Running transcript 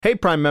Hey,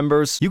 Prime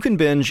members, you can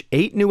binge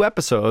 8 new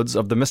episodes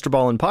of the Mr.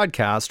 Ballin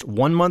podcast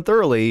 1 month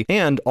early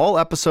and all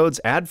episodes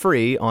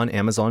ad-free on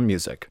Amazon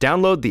Music.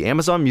 Download the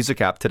Amazon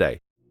Music app today.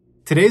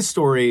 Today's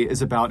story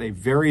is about a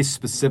very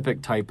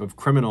specific type of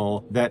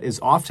criminal that is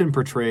often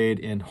portrayed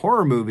in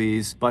horror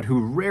movies, but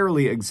who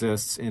rarely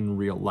exists in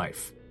real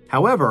life.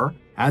 However,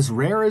 as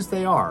rare as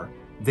they are,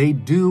 they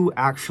do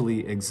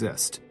actually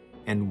exist.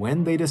 And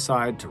when they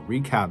decide to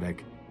wreak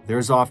havoc,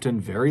 there's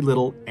often very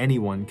little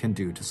anyone can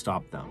do to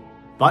stop them.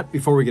 But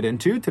before we get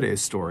into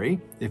today's story,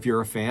 if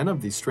you're a fan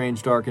of the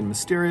strange, dark, and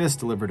mysterious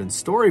delivered in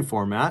story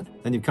format,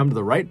 then you've come to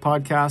the right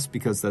podcast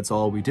because that's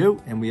all we do,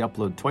 and we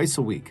upload twice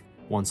a week,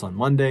 once on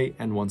Monday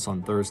and once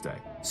on Thursday.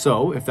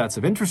 So if that's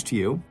of interest to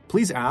you,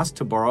 please ask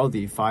to borrow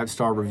the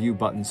 5-star review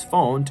button's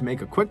phone to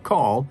make a quick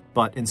call,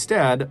 but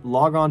instead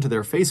log on to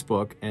their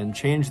Facebook and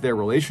change their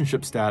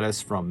relationship status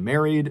from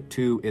married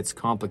to it's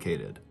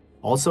complicated.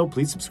 Also,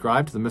 please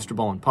subscribe to the Mr.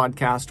 Ballin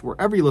podcast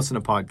wherever you listen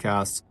to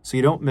podcasts so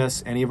you don't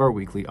miss any of our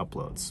weekly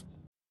uploads.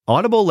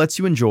 Audible lets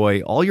you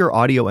enjoy all your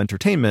audio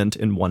entertainment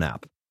in one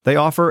app. They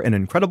offer an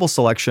incredible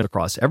selection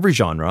across every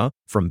genre,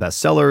 from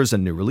bestsellers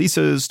and new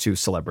releases to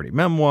celebrity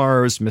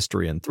memoirs,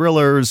 mystery and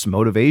thrillers,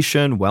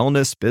 motivation,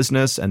 wellness,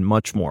 business, and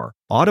much more.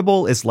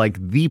 Audible is like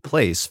the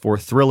place for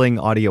thrilling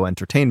audio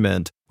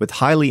entertainment with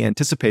highly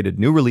anticipated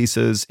new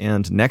releases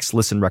and next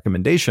listen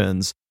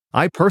recommendations.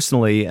 I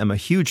personally am a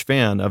huge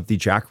fan of the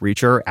Jack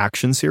Reacher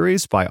action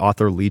series by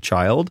author Lee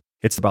Child.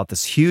 It's about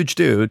this huge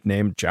dude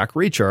named Jack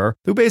Reacher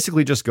who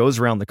basically just goes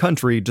around the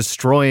country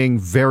destroying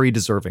very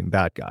deserving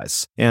bad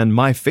guys. And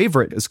my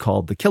favorite is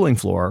called The Killing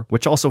Floor,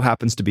 which also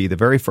happens to be the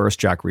very first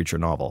Jack Reacher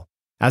novel.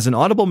 As an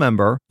Audible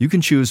member, you can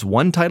choose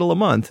one title a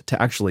month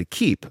to actually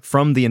keep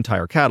from the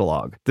entire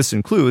catalog. This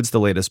includes the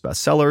latest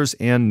bestsellers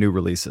and new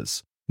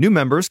releases. New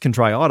members can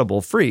try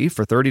Audible free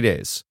for 30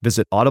 days.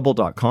 Visit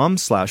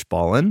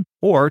audible.com/Ballin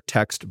or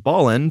text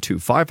Ballin to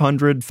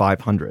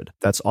 500-500.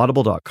 That's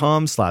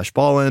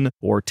audible.com/Ballin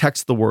or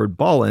text the word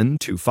Ballin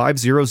to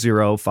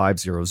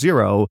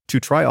 500-500 to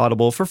try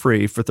Audible for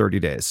free for 30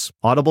 days.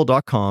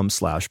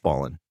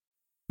 Audible.com/Ballin.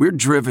 We're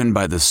driven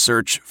by the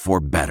search for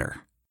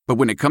better. But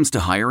when it comes to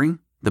hiring,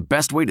 the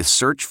best way to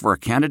search for a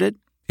candidate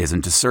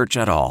isn't to search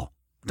at all.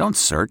 Don't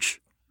search.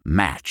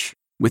 Match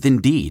with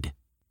Indeed.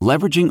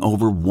 Leveraging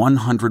over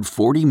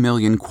 140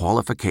 million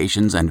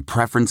qualifications and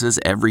preferences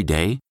every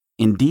day,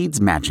 Indeed's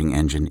matching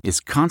engine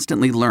is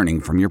constantly learning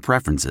from your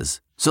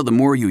preferences. So the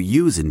more you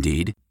use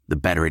Indeed, the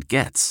better it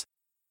gets.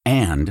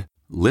 And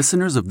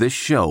listeners of this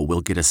show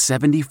will get a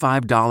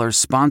 $75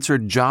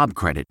 sponsored job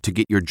credit to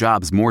get your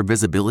jobs more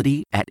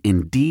visibility at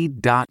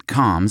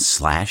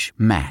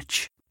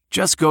Indeed.com/match.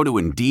 Just go to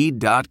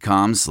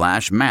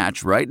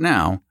Indeed.com/match right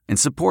now and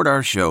support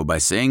our show by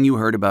saying you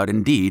heard about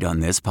Indeed on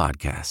this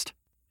podcast.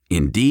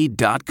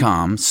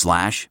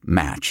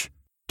 Indeed.com/match.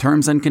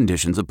 Terms and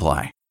conditions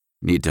apply.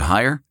 Need to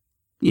hire?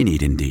 You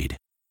need Indeed.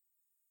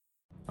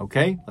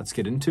 Okay, let's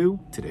get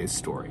into today's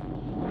story.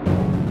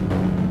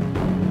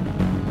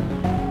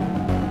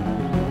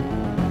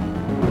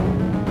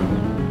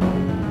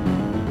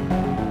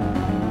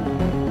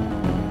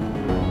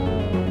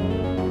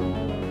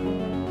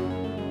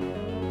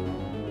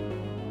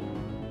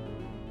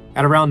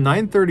 At around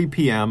 9:30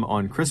 p.m.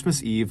 on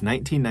Christmas Eve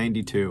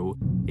 1992,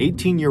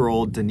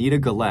 18-year-old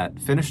Danita Gillette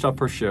finished up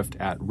her shift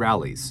at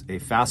Rally's, a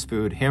fast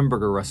food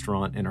hamburger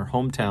restaurant in her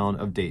hometown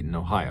of Dayton,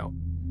 Ohio.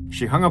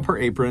 She hung up her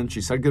apron,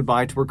 she said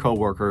goodbye to her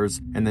coworkers,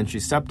 and then she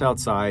stepped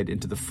outside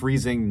into the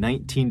freezing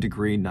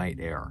 19-degree night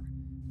air.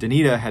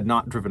 Danita had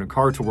not driven a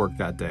car to work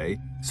that day,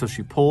 so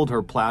she pulled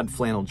her plaid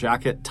flannel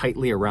jacket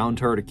tightly around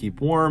her to keep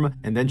warm,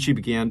 and then she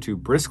began to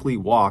briskly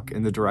walk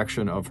in the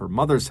direction of her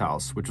mother's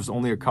house, which was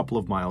only a couple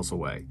of miles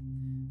away.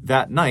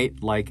 That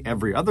night, like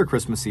every other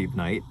Christmas Eve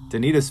night,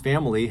 Danita's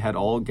family had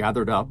all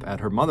gathered up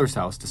at her mother's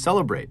house to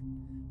celebrate.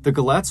 The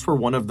Gillettes were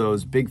one of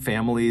those big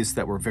families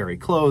that were very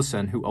close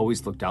and who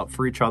always looked out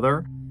for each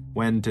other.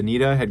 When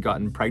Danita had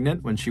gotten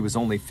pregnant when she was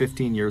only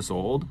 15 years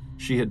old,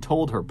 she had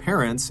told her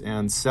parents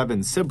and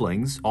 7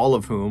 siblings, all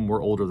of whom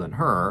were older than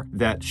her,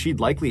 that she'd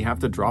likely have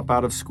to drop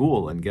out of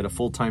school and get a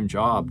full-time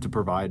job to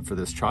provide for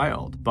this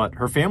child. But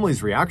her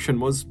family's reaction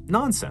was,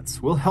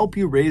 "Nonsense. We'll help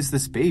you raise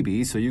this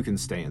baby so you can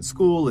stay in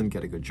school and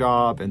get a good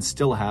job and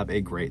still have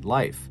a great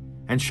life."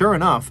 And sure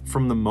enough,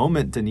 from the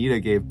moment Danita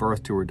gave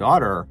birth to her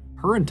daughter,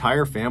 her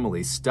entire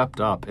family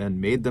stepped up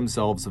and made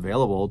themselves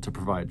available to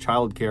provide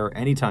childcare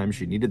anytime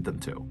she needed them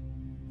to.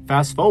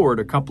 Fast forward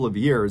a couple of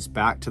years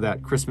back to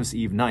that Christmas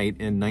Eve night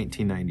in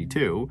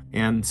 1992,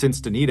 and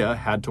since Danita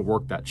had to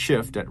work that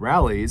shift at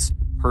Rally's,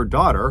 her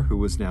daughter, who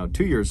was now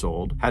 2 years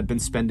old, had been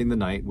spending the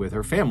night with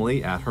her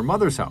family at her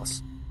mother's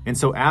house. And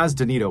so as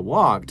Danita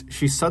walked,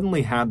 she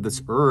suddenly had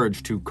this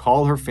urge to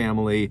call her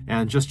family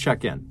and just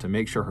check in to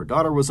make sure her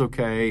daughter was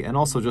okay, and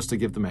also just to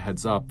give them a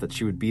heads up that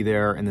she would be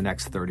there in the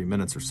next 30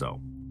 minutes or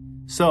so.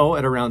 So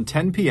at around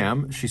 10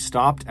 p.m., she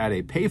stopped at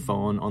a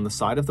payphone on the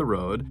side of the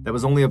road that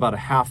was only about a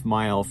half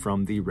mile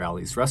from the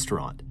Rally's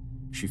restaurant.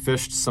 She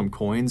fished some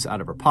coins out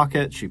of her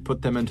pocket, she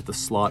put them into the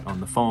slot on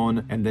the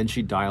phone, and then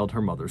she dialed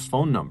her mother's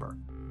phone number.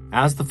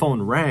 As the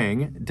phone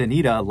rang,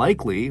 Danita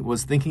likely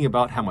was thinking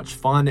about how much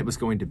fun it was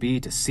going to be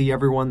to see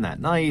everyone that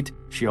night.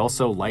 She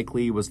also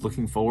likely was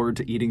looking forward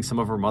to eating some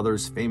of her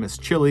mother's famous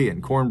chili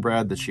and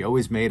cornbread that she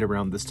always made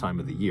around this time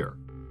of the year.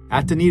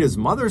 At Danita's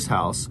mother's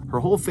house, her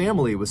whole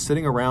family was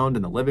sitting around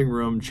in the living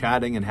room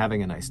chatting and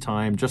having a nice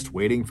time, just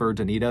waiting for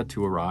Danita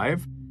to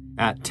arrive.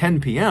 At 10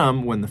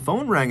 p.m., when the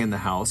phone rang in the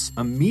house,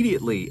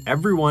 immediately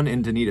everyone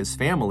in Danita's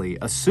family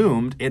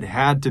assumed it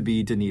had to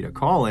be Danita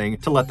calling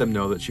to let them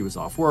know that she was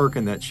off work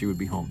and that she would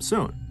be home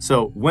soon.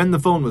 So when the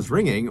phone was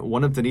ringing,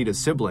 one of Danita's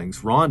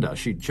siblings, Rhonda,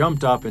 she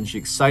jumped up and she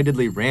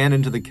excitedly ran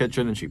into the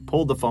kitchen and she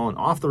pulled the phone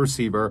off the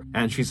receiver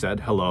and she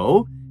said,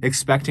 "Hello?"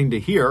 expecting to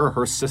hear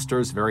her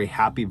sister's very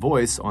happy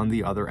voice on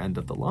the other end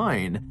of the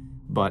line,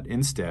 but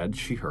instead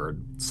she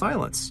heard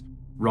silence.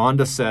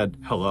 Rhonda said,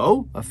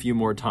 "Hello?" a few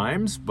more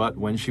times, but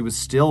when she was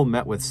still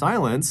met with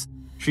silence,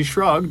 she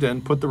shrugged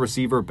and put the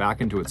receiver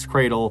back into its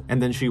cradle,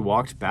 and then she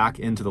walked back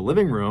into the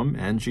living room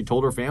and she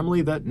told her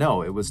family that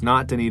no, it was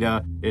not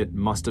Danita, it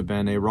must have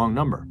been a wrong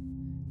number.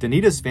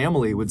 Danita's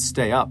family would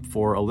stay up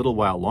for a little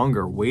while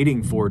longer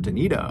waiting for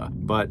Danita,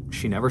 but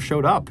she never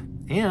showed up,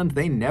 and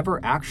they never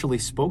actually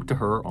spoke to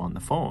her on the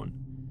phone.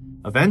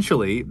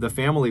 Eventually, the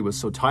family was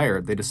so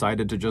tired they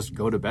decided to just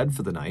go to bed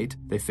for the night.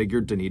 They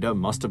figured Danita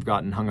must have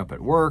gotten hung up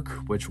at work,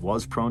 which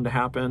was prone to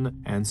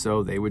happen, and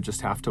so they would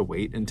just have to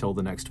wait until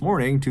the next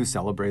morning to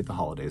celebrate the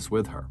holidays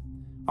with her.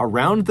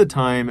 Around the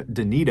time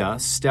Danita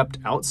stepped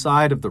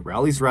outside of the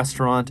Rally's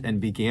restaurant and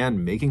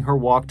began making her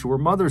walk to her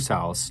mother's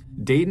house,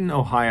 Dayton,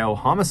 Ohio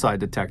homicide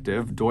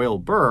detective Doyle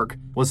Burke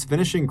was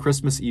finishing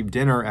Christmas Eve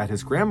dinner at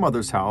his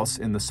grandmother's house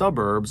in the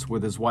suburbs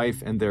with his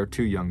wife and their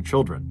 2 young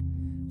children.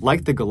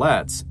 Like the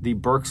Gillettes, the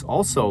Burkes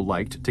also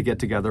liked to get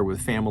together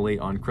with family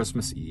on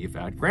Christmas Eve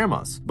at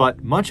Grandma's.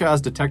 But much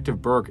as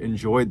Detective Burke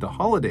enjoyed the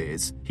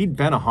holidays, he'd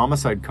been a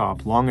homicide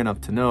cop long enough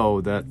to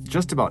know that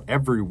just about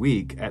every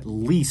week, at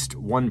least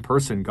one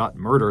person got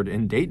murdered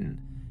in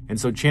Dayton. And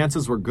so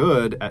chances were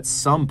good at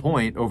some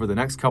point over the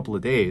next couple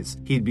of days,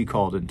 he'd be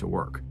called into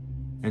work.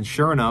 And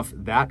sure enough,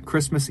 that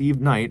Christmas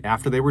Eve night,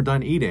 after they were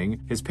done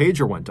eating, his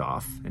pager went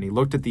off, and he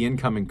looked at the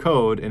incoming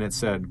code and it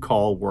said,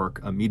 "Call work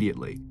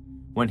immediately."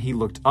 When he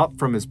looked up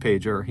from his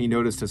pager, he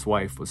noticed his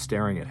wife was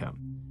staring at him.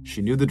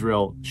 She knew the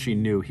drill. She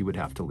knew he would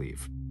have to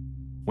leave.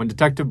 When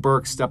Detective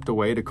Burke stepped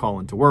away to call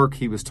into work,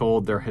 he was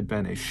told there had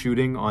been a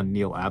shooting on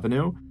Neal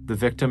Avenue. The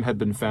victim had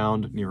been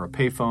found near a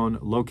payphone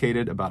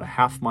located about a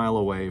half-mile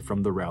away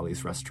from the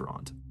Rally's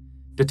restaurant.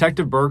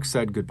 Detective Burke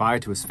said goodbye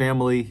to his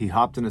family, he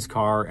hopped in his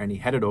car, and he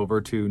headed over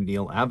to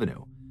Neal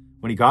Avenue.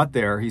 When he got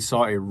there, he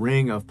saw a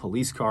ring of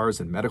police cars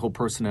and medical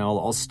personnel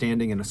all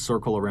standing in a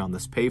circle around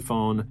this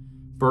payphone.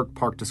 Burke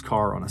parked his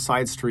car on a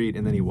side street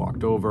and then he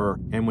walked over,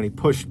 and when he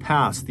pushed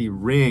past the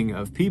ring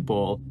of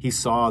people, he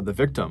saw the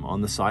victim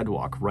on the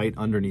sidewalk right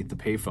underneath the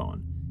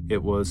payphone.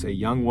 It was a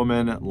young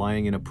woman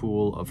lying in a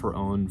pool of her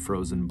own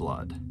frozen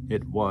blood.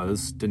 It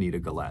was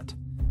Danita Gillette.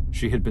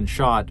 She had been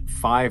shot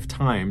 5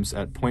 times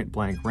at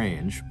point-blank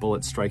range,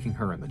 bullets striking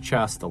her in the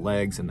chest, the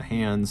legs, and the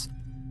hands.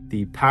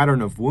 The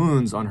pattern of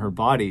wounds on her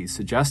body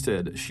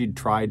suggested she'd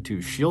tried to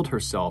shield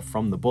herself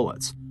from the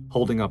bullets,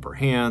 holding up her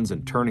hands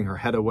and turning her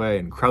head away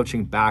and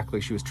crouching back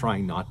like she was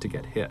trying not to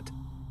get hit.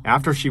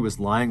 After she was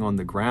lying on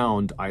the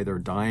ground, either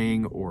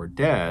dying or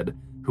dead,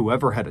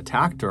 whoever had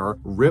attacked her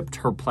ripped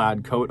her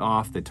plaid coat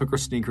off, they took her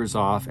sneakers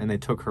off, and they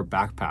took her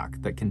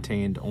backpack that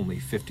contained only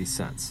 50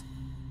 cents.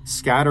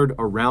 Scattered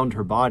around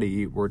her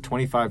body were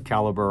 .25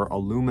 caliber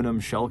aluminum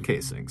shell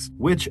casings,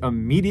 which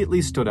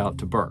immediately stood out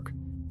to Burke.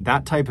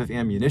 That type of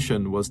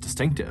ammunition was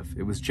distinctive.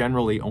 It was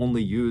generally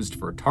only used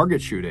for target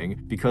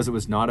shooting because it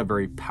was not a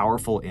very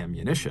powerful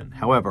ammunition.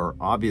 However,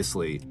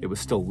 obviously, it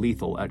was still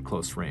lethal at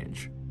close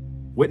range.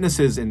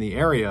 Witnesses in the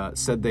area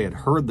said they had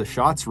heard the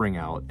shots ring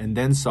out and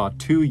then saw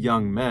 2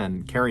 young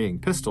men carrying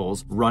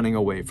pistols running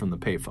away from the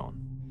payphone.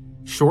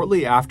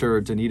 Shortly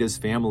after Danita's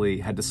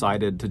family had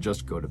decided to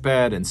just go to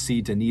bed and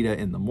see Danita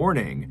in the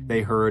morning,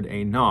 they heard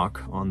a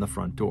knock on the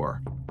front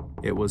door.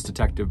 It was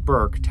Detective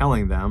Burke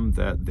telling them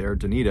that their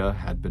Danita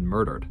had been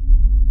murdered.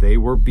 They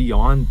were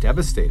beyond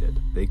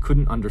devastated. They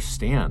couldn't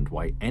understand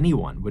why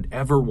anyone would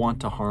ever want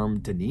to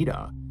harm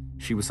Danita.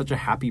 She was such a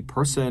happy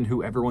person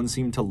who everyone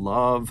seemed to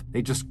love.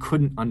 They just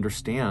couldn't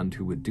understand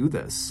who would do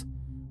this.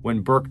 When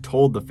Burke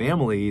told the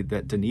family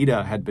that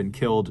Danita had been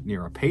killed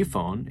near a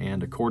payphone,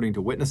 and according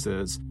to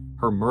witnesses,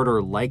 her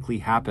murder likely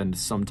happened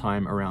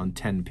sometime around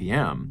 10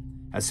 p.m.,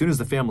 as soon as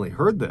the family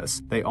heard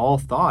this, they all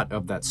thought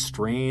of that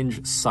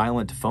strange,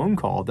 silent phone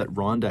call that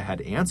Rhonda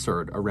had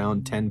answered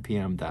around 10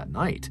 p.m. that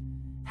night.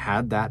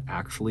 Had that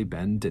actually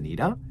been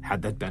Danita?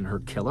 Had that been her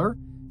killer?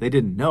 They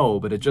didn't know,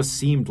 but it just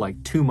seemed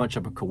like too much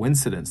of a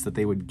coincidence that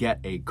they would get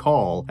a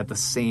call at the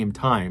same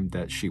time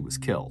that she was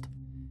killed.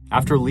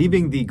 After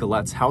leaving the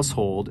Gillette's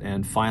household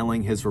and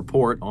filing his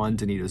report on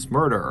Danita's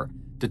murder,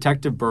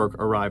 Detective Burke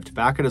arrived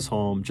back at his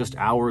home just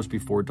hours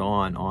before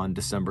dawn on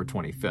December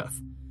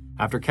 25th.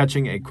 After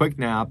catching a quick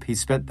nap, he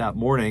spent that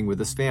morning with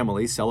his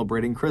family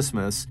celebrating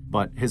Christmas,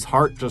 but his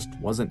heart just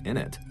wasn't in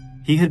it.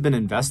 He had been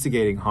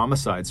investigating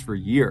homicides for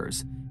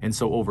years, and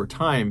so over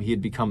time he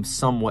had become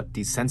somewhat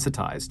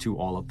desensitized to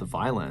all of the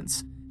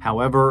violence.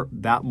 However,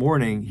 that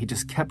morning he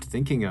just kept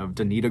thinking of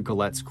Danita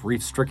Gillette's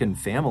grief-stricken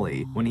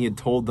family when he had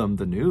told them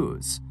the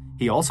news.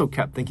 He also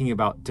kept thinking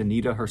about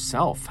Danita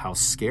herself, how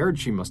scared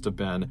she must have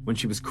been when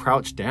she was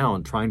crouched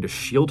down trying to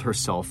shield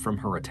herself from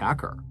her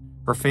attacker.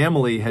 Her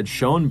family had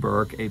shown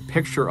Burke a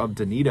picture of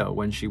Danita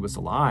when she was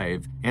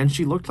alive, and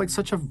she looked like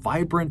such a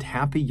vibrant,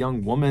 happy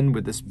young woman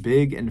with this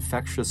big,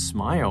 infectious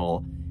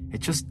smile.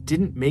 It just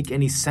didn't make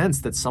any sense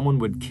that someone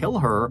would kill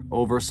her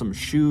over some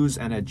shoes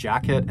and a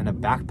jacket and a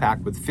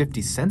backpack with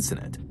 50 cents in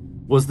it.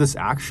 Was this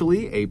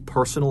actually a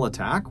personal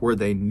attack where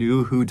they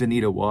knew who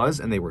Danita was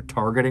and they were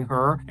targeting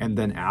her, and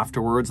then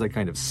afterwards they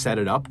kind of set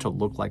it up to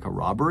look like a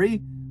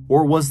robbery?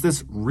 Or was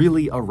this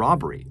really a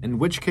robbery? In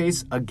which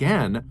case,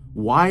 again,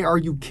 why are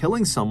you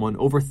killing someone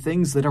over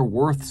things that are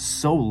worth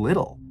so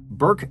little?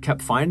 Burke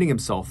kept finding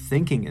himself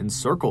thinking in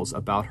circles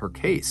about her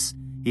case.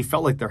 He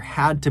felt like there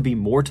had to be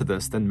more to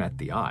this than met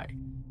the eye.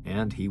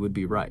 And he would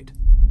be right.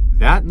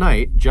 That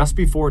night, just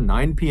before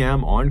 9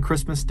 p.m. on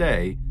Christmas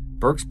Day,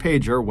 Burke's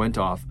pager went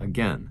off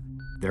again.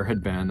 There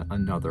had been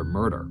another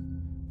murder.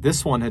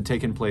 This one had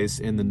taken place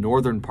in the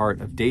northern part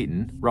of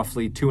Dayton,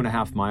 roughly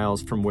 2.5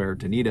 miles from where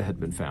Danita had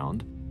been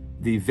found.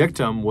 The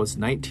victim was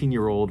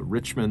 19-year-old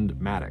Richmond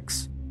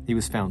Maddox. He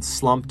was found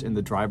slumped in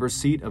the driver's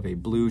seat of a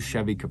blue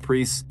Chevy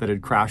Caprice that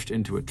had crashed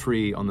into a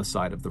tree on the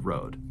side of the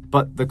road.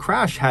 But the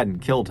crash hadn't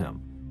killed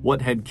him.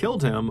 What had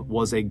killed him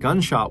was a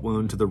gunshot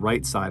wound to the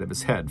right side of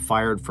his head,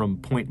 fired from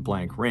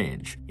point-blank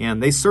range.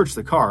 And they searched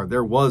the car.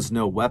 There was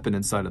no weapon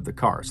inside of the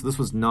car, so this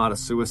was not a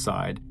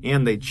suicide.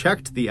 And they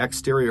checked the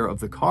exterior of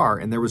the car,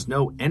 and there was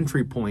no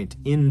entry point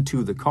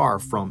into the car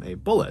from a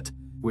bullet,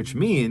 which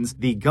means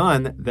the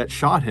gun that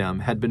shot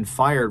him had been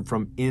fired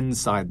from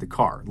inside the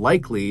car.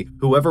 Likely,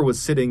 whoever was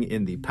sitting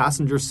in the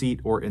passenger seat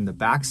or in the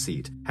back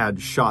seat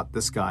had shot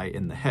this guy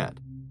in the head.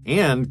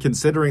 And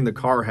considering the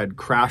car had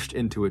crashed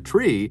into a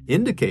tree,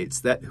 indicates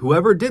that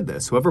whoever did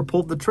this, whoever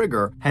pulled the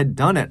trigger, had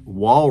done it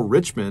while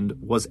Richmond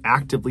was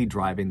actively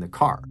driving the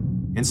car.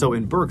 And so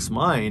in Burke's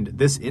mind,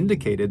 this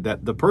indicated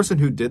that the person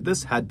who did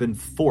this had been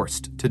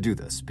forced to do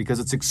this, because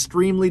it's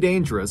extremely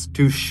dangerous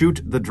to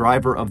shoot the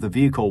driver of the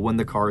vehicle when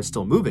the car is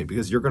still moving,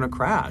 because you're going to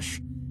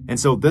crash. And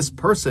so this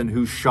person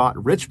who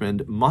shot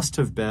Richmond must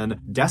have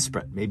been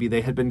desperate. Maybe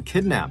they had been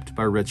kidnapped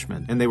by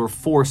Richmond and they were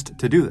forced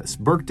to do this.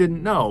 Burke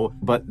didn't know,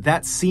 but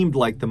that seemed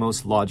like the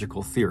most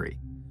logical theory.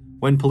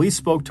 When police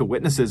spoke to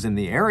witnesses in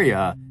the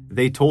area,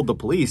 they told the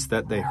police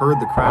that they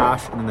heard the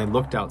crash and then they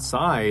looked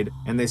outside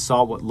and they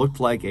saw what looked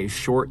like a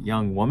short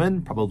young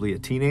woman, probably a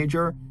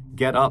teenager,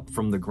 get up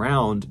from the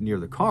ground near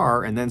the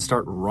car and then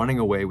start running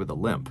away with a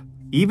limp.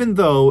 Even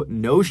though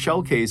no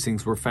shell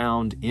casings were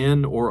found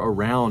in or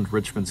around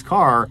Richmond's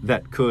car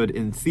that could,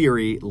 in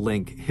theory,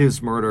 link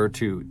his murder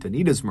to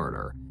Danita's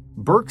murder,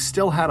 Burke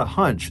still had a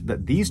hunch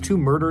that these two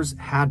murders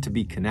had to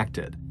be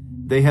connected.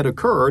 They had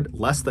occurred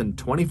less than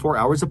 24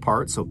 hours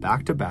apart, so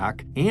back to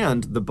back,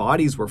 and the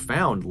bodies were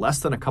found less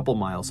than a couple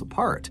miles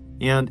apart.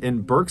 And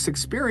in Burke's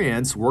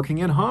experience working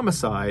in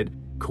homicide,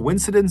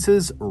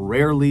 coincidences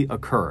rarely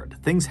occurred.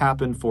 Things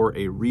happened for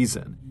a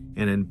reason.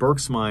 And in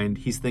Burke's mind,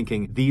 he's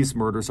thinking, these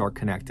murders are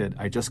connected.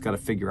 I just got to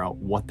figure out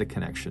what the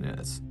connection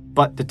is.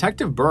 But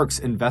Detective Burke's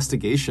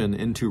investigation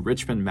into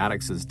Richmond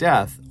Maddox's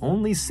death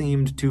only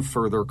seemed to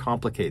further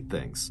complicate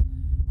things.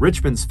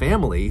 Richmond's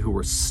family, who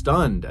were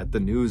stunned at the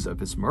news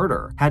of his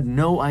murder, had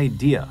no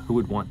idea who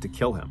would want to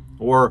kill him,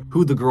 or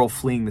who the girl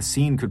fleeing the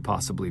scene could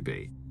possibly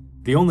be.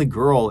 The only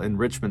girl in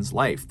Richmond's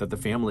life that the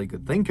family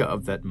could think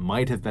of that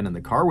might have been in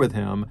the car with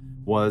him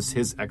was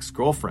his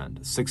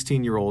ex-girlfriend,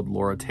 16-year-old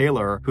Laura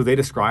Taylor, who they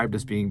described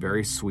as being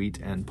very sweet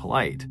and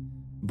polite.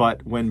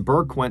 But when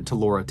Burke went to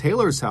Laura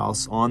Taylor's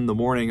house on the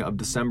morning of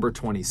December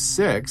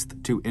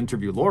 26th to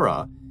interview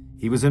Laura,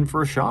 he was in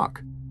for a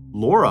shock.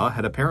 Laura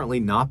had apparently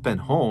not been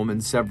home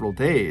in several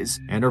days,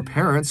 and her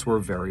parents were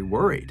very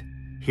worried.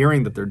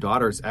 Hearing that their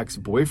daughter's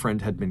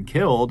ex-boyfriend had been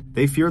killed,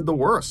 they feared the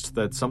worst,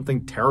 that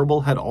something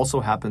terrible had also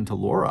happened to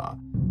Laura.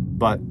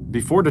 But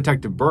before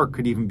Detective Burke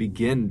could even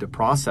begin to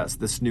process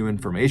this new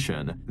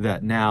information,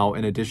 that now,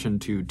 in addition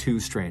to two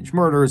strange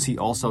murders, he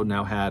also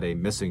now had a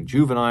missing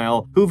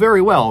juvenile, who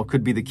very well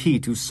could be the key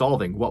to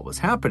solving what was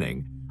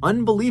happening,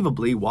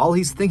 unbelievably, while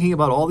he's thinking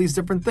about all these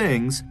different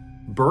things,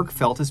 Burke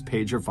felt his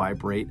pager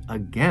vibrate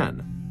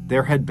again.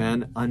 There had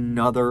been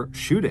another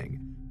shooting.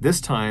 This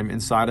time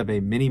inside of a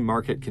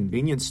mini-market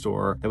convenience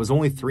store that was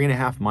only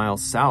 3.5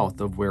 miles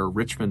south of where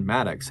Richmond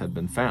Maddox had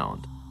been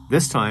found.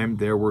 This time,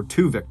 there were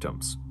two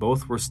victims.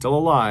 Both were still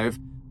alive,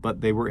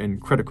 but they were in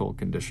critical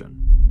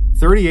condition.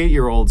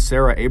 38-year-old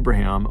Sarah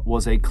Abraham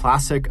was a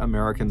classic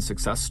American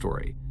success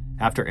story.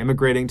 After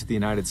immigrating to the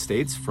United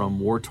States from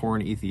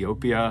war-torn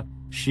Ethiopia,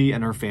 she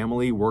and her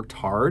family worked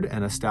hard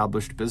and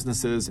established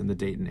businesses in the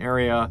Dayton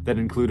area that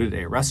included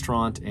a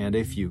restaurant and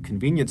a few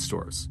convenience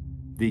stores.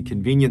 The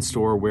convenience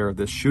store where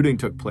this shooting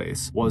took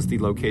place was the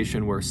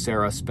location where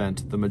Sarah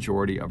spent the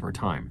majority of her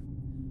time.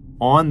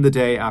 On the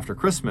day after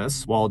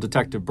Christmas, while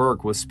Detective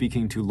Burke was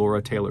speaking to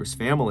Laura Taylor's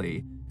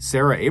family,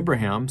 Sarah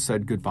Abraham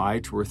said goodbye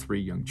to her 3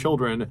 young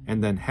children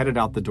and then headed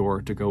out the door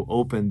to go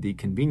open the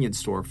convenience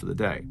store for the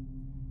day.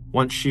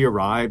 Once she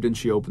arrived and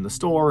she opened the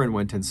store and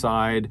went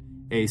inside,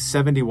 a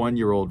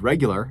 71-year-old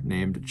regular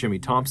named Jimmy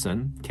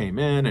Thompson came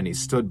in and he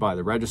stood by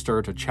the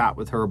register to chat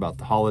with her about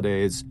the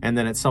holidays. And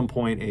then at some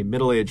point, a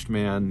middle-aged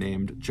man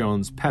named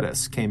Jones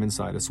Pettis came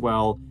inside as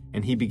well,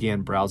 and he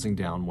began browsing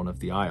down one of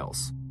the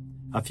aisles.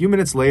 A few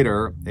minutes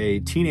later, a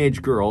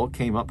teenage girl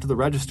came up to the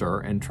register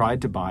and tried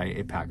to buy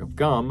a pack of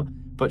gum,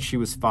 but she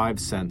was 5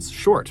 cents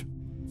short.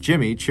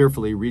 Jimmy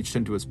cheerfully reached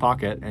into his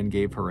pocket and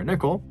gave her a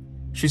nickel.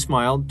 She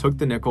smiled, took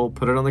the nickel,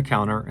 put it on the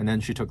counter, and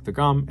then she took the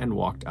gum and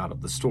walked out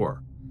of the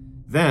store.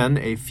 Then,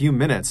 a few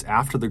minutes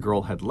after the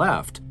girl had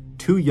left,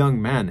 2 young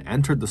men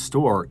entered the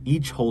store,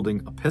 each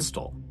holding a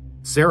pistol.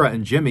 Sarah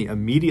and Jimmy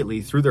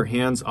immediately threw their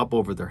hands up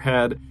over their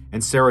head,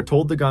 and Sarah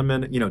told the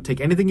gunman, take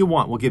anything you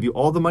want. We'll give you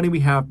all the money we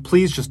have.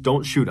 Please just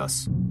don't shoot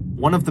us.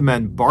 One of the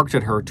men barked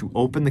at her to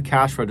open the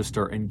cash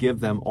register and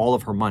give them all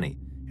of her money.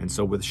 And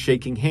so with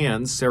shaking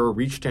hands, Sarah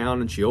reached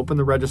down and she opened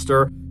the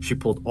register. She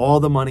pulled all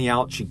the money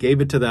out. She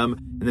gave it to them,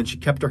 and then she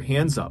kept her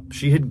hands up.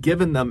 She had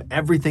given them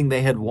everything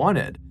they had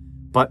wanted.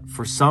 But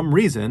for some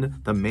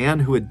reason, the man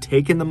who had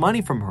taken the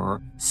money from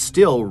her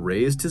still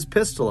raised his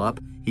pistol up.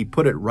 He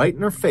put it right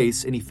in her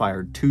face and he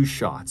fired 2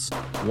 shots.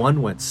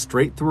 One went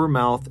straight through her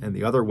mouth and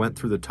the other went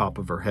through the top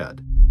of her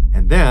head.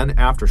 And then,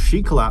 after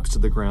she collapsed to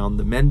the ground,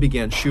 the men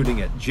began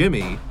shooting at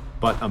Jimmy,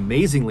 but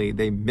amazingly,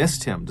 they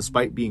missed him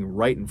despite being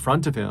right in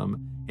front of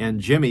him. And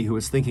Jimmy, who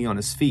was thinking on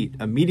his feet,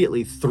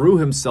 immediately threw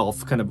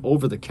himself kind of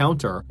over the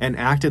counter and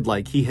acted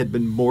like he had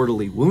been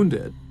mortally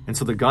wounded. And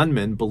so the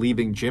gunmen,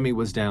 believing Jimmy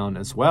was down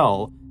as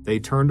well, they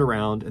turned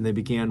around and they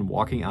began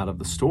walking out of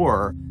the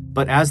store.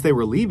 But as they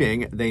were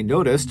leaving, they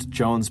noticed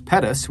Jones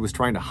Pettis, who was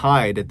trying to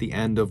hide at the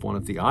end of one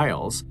of the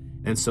aisles.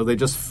 And so they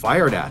just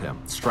fired at him,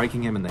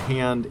 striking him in the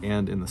hand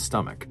and in the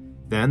stomach.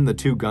 Then the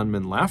 2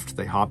 gunmen left,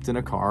 they hopped in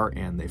a car,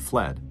 and they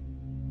fled.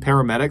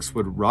 Paramedics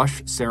would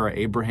rush Sarah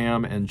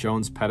Abraham and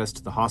Jones Pettis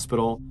to the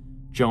hospital.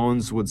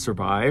 Jones would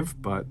survive,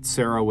 but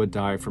Sarah would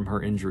die from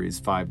her injuries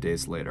 5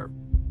 days later.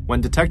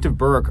 When Detective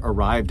Burke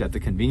arrived at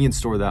the convenience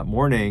store that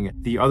morning,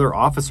 the other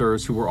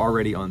officers who were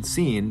already on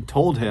scene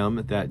told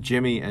him that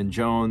Jimmy and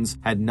Jones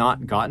had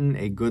not gotten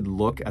a good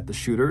look at the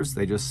shooters.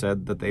 They just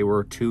said that they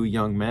were 2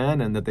 young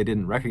men and that they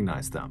didn't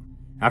recognize them.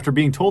 After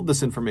being told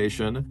this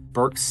information,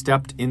 Burke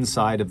stepped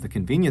inside of the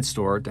convenience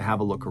store to have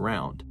a look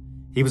around.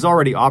 He was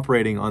already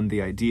operating on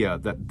the idea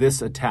that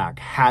this attack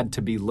had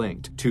to be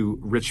linked to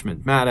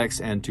Richmond Maddox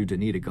and to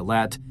Danita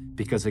Gillette,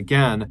 because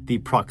again, the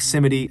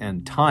proximity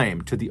and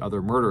time to the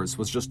other murders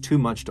was just too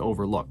much to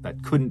overlook.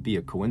 That couldn't be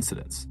a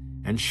coincidence.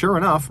 And sure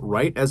enough,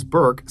 right as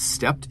Burke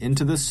stepped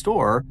into this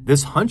store,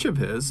 this hunch of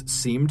his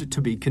seemed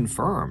to be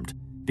confirmed,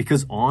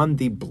 because on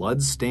the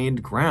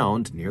blood-stained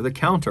ground near the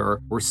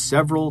counter were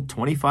several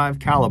 .25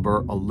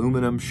 caliber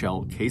aluminum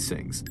shell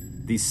casings,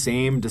 the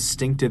same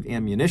distinctive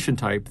ammunition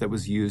type that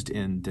was used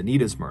in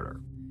Danita's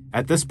murder.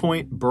 At this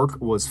point, Burke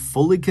was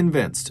fully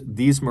convinced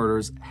these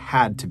murders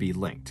had to be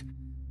linked.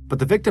 But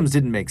the victims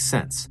didn't make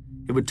sense.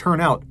 It would turn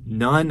out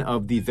none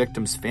of the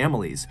victims'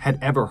 families had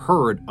ever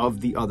heard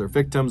of the other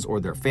victims or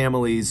their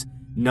families.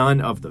 None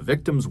of the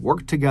victims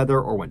worked together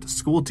or went to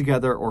school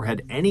together or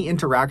had any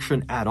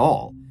interaction at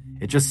all.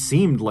 It just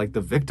seemed like the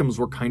victims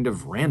were kind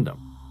of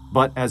random.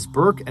 But as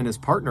Burke and his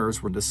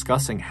partners were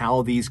discussing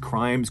how these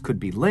crimes could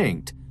be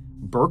linked,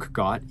 Burke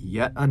got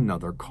yet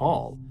another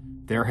call.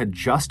 There had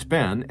just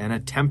been an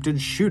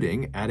attempted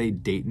shooting at a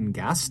Dayton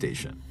gas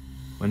station.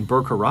 When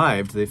Burke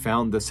arrived, they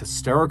found this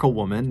hysterical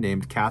woman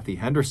named Kathy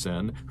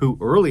Henderson, who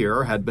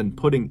earlier had been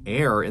putting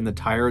air in the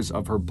tires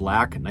of her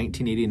black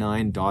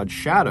 1989 Dodge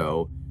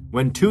Shadow.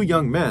 When 2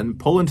 young men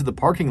pull into the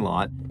parking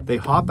lot, they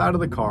hop out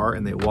of the car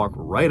and they walk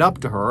right up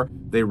to her.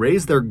 They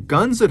raise their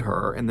guns at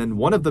her, and then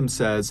one of them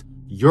says,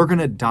 "You're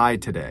gonna die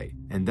today."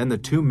 And then the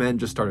 2 men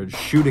just started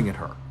shooting at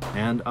her.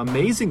 And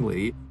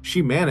amazingly,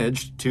 she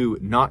managed to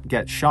not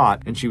get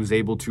shot and she was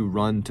able to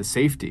run to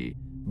safety,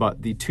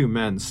 but the 2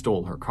 men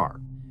stole her car.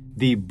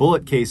 The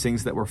bullet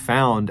casings that were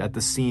found at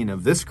the scene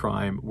of this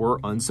crime were,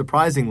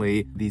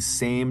 unsurprisingly, the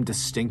same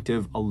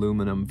distinctive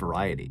aluminum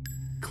variety.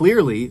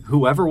 Clearly,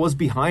 whoever was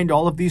behind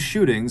all of these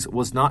shootings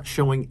was not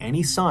showing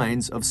any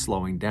signs of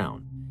slowing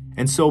down.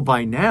 And so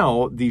by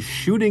now, these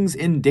shootings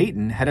in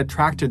Dayton had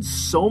attracted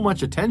so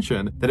much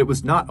attention that it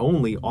was not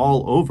only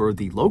all over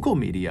the local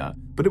media,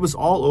 but it was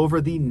all over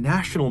the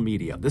national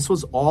media. This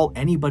was all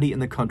anybody in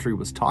the country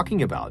was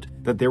talking about,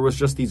 that there was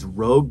just these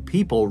rogue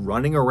people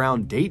running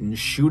around Dayton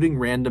shooting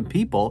random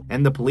people,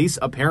 and the police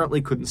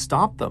apparently couldn't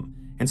stop them.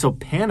 And so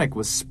panic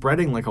was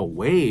spreading like a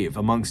wave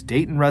amongst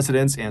Dayton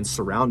residents and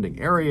surrounding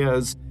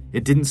areas.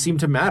 It didn't seem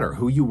to matter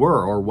who you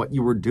were or what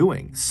you were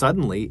doing.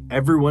 Suddenly,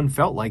 everyone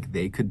felt like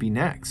they could be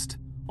next.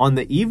 On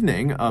the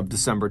evening of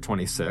December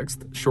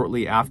 26th,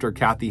 shortly after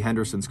Kathy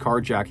Henderson's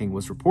carjacking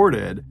was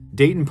reported,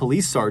 Dayton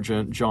Police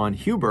Sergeant John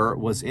Huber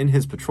was in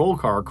his patrol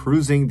car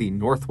cruising the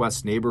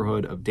northwest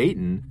neighborhood of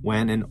Dayton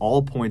when an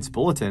all-points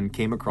bulletin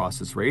came across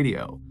his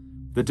radio.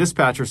 The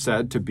dispatcher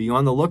said to be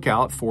on the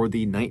lookout for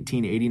the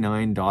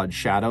 1989 Dodge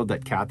Shadow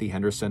that Kathy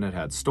Henderson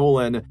had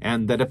stolen,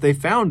 and that if they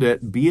found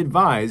it, be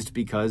advised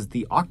because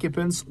the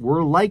occupants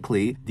were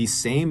likely the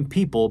same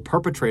people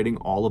perpetrating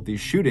all of these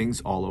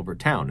shootings all over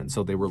town, and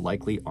so they were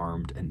likely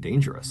armed and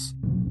dangerous.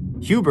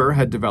 Huber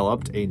had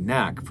developed a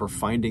knack for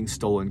finding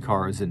stolen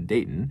cars in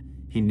Dayton.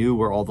 He knew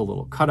where all the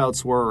little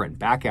cutouts were and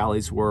back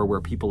alleys were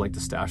where people like to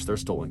stash their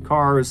stolen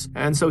cars,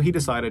 and so he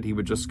decided he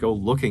would just go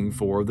looking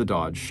for the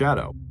Dodge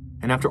Shadow.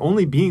 And after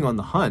only being on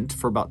the hunt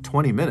for about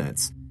 20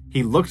 minutes,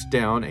 he looked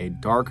down a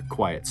dark,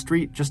 quiet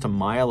street just a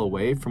mile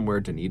away from where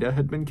Danita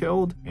had been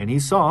killed, and he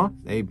saw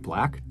a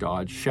black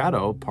Dodge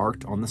Shadow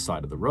parked on the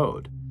side of the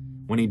road.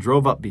 When he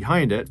drove up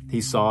behind it,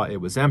 he saw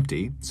it was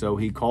empty, so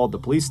he called the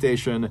police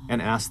station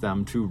and asked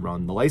them to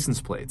run the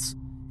license plates.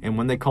 And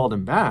when they called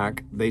him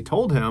back, they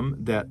told him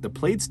that the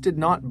plates did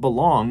not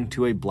belong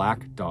to a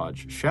black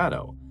Dodge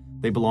Shadow.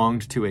 They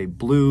belonged to a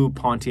blue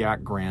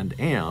Pontiac Grand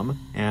Am,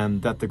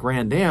 and that the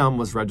Grand Am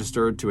was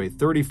registered to a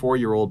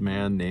 34-year-old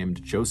man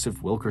named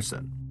Joseph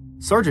Wilkerson.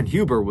 Sergeant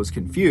Huber was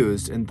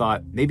confused and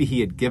thought maybe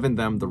he had given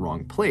them the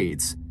wrong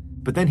plates,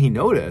 but then he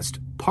noticed,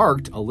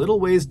 parked a little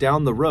ways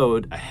down the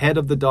road ahead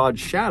of the Dodge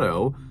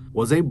Shadow,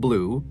 was a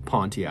blue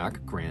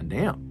Pontiac Grand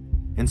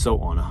Am. And so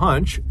on a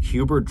hunch,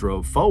 Huber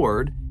drove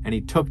forward and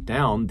he took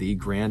down the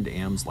Grand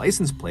Am's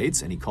license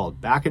plates and he called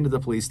back into the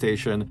police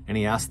station and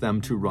he asked them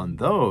to run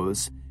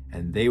those.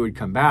 And they would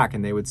come back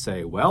and they would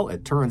say, well,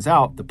 it turns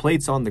out the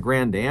plates on the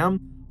Grand Am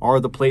are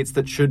the plates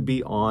that should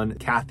be on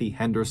Kathy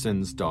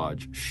Henderson's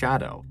Dodge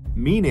Shadow.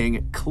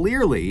 Meaning,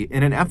 clearly,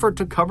 in an effort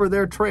to cover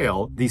their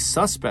trail, the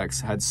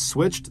suspects had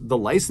switched the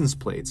license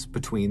plates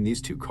between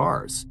these two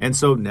cars. And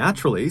so,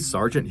 naturally,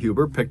 Sergeant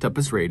Huber picked up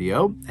his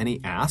radio and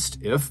he asked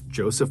if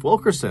Joseph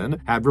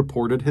Wilkerson had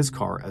reported his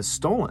car as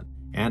stolen.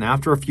 And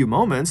after a few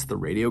moments, the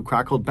radio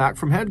crackled back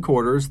from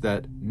headquarters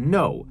that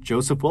no,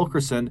 Joseph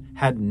Wilkerson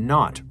had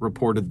not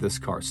reported this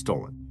car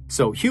stolen.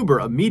 So Huber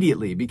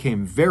immediately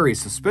became very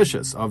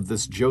suspicious of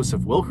this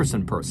Joseph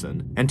Wilkerson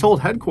person and told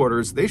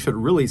headquarters they should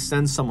really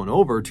send someone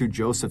over to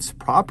Joseph's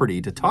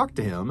property to talk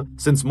to him,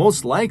 since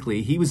most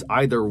likely he was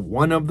either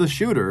one of the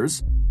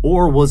shooters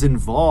or was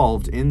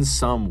involved in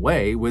some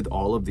way with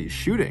all of these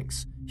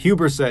shootings.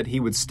 Huber said he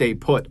would stay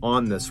put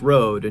on this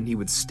road and he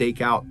would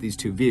stake out these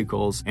two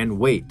vehicles and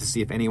wait to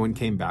see if anyone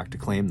came back to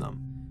claim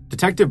them.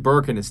 Detective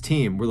Burke and his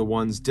team were the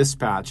ones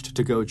dispatched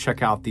to go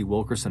check out the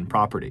Wilkerson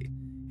property.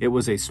 It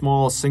was a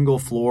small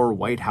single-floor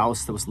white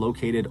house that was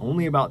located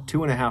only about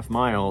 2.5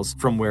 miles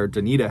from where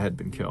Danita had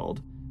been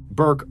killed.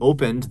 Burke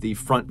opened the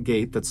front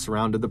gate that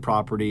surrounded the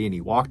property and he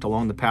walked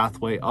along the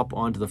pathway up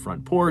onto the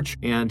front porch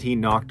and he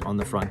knocked on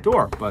the front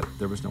door, but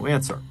there was no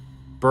answer.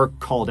 Burke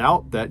called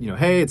out that,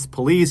 hey, it's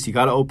police, you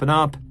gotta open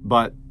up,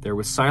 but there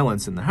was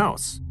silence in the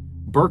house.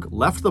 Burke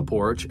left the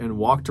porch and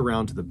walked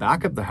around to the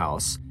back of the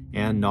house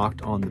and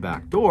knocked on the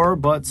back door,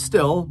 but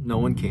still no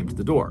one came to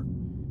the door.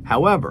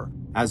 However,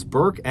 as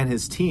Burke and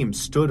his team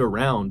stood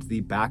around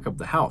the back of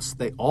the house,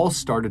 they all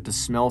started to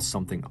smell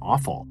something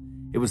awful.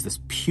 It was this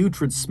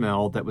putrid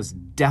smell that was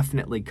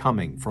definitely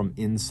coming from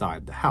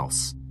inside the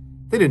house.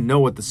 They didn't know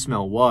what the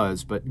smell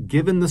was, but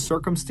given the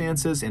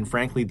circumstances and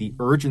frankly the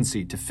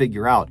urgency to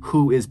figure out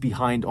who is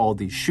behind all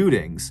these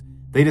shootings,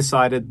 they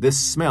decided this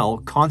smell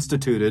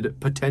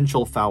constituted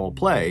potential foul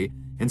play,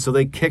 and so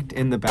they kicked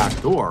in the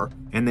back door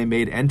and they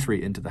made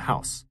entry into the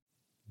house.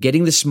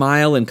 Getting the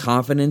smile and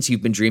confidence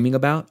you've been dreaming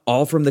about,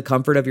 all from the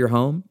comfort of your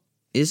home,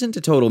 isn't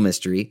a total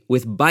mystery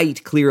with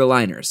Byte clear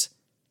aligners.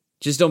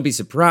 Just don't be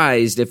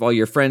surprised if all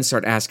your friends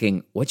start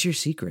asking, what's your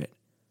secret?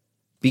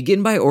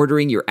 Begin by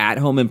ordering your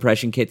at-home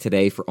impression kit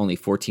today for only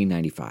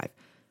 $14.95.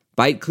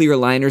 Byte clear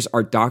aligners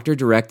are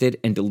doctor-directed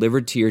and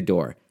delivered to your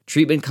door.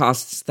 Treatment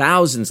costs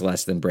thousands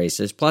less than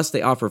braces, plus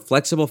they offer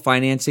flexible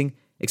financing,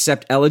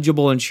 accept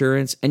eligible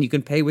insurance, and you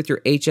can pay with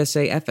your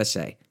HSA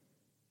FSA.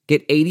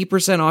 Get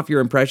 80% off your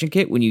impression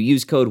kit when you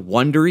use code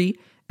WONDERY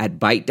at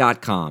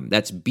Byte.com.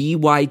 That's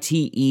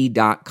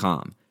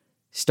BYTE.com.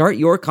 Start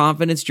your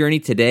confidence journey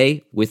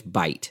today with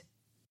Byte.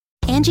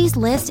 Angie's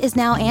List is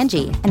now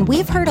Angie, and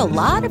we've heard a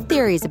lot of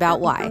theories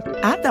about why.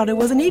 I thought it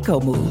was an eco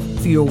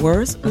move. Fewer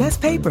words, less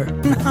paper.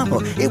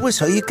 No, it was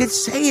so you could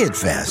say it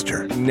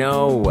faster.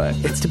 No,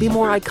 it's to be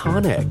more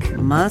iconic.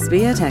 Must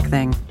be a tech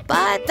thing.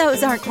 But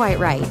those aren't quite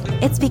right.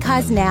 It's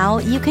because now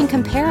you can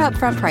compare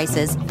upfront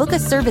prices, book a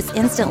service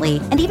instantly,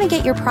 and even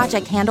get your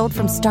project handled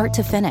from start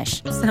to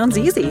finish. Sounds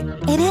easy.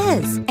 It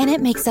is, and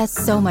it makes us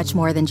so much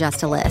more than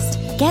just a list.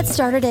 Get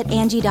started at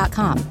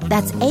Angie.com.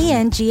 That's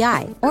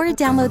ANGI, or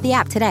download the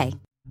app today.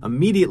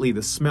 Immediately,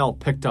 the smell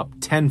picked up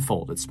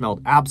tenfold. It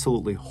smelled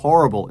absolutely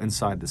horrible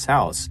inside this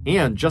house.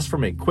 And just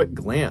from a quick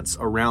glance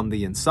around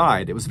the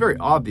inside, it was very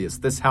obvious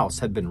this house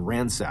had been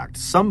ransacked.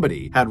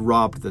 Somebody had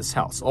robbed this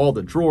house. All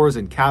the drawers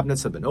and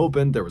cabinets had been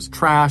opened. There was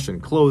trash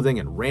and clothing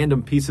and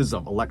random pieces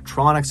of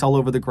electronics all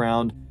over the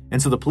ground. And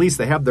so the police,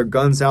 they have their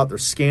guns out. They're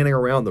scanning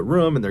around the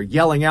room and they're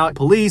yelling out,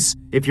 "Police,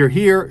 if you're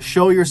here,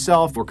 show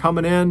yourself. We're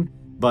coming in."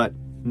 But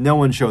no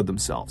one showed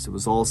themselves. It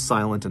was all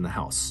silent in the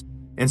house.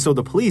 And so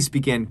the police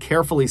began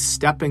carefully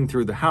stepping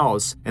through the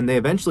house, and they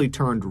eventually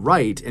turned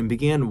right and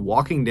began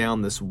walking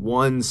down this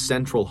one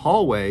central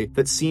hallway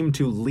that seemed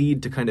to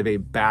lead to kind of a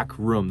back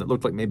room that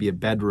looked like maybe a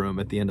bedroom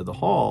at the end of the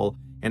hall.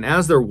 And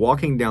as they're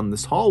walking down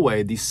this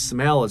hallway, the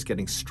smell is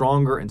getting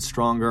stronger and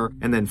stronger.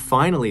 And then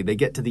finally, they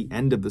get to the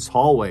end of this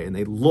hallway and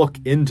they look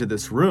into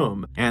this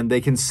room and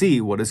they can see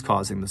what is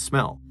causing the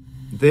smell.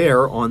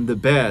 There on the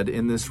bed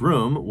in this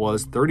room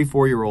was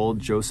 34-year-old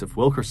Joseph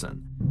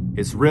Wilkerson.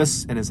 His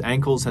wrists and his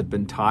ankles had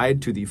been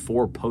tied to the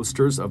 4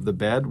 posters of the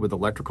bed with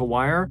electrical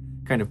wire,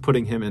 kind of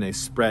putting him in a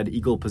spread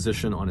eagle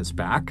position on his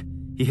back.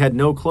 He had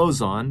no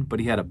clothes on, but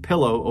he had a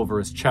pillow over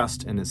his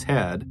chest and his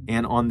head,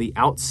 and on the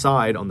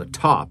outside, on the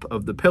top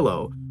of the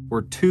pillow,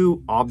 were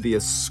 2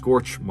 obvious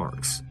scorch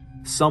marks.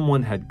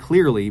 Someone had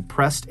clearly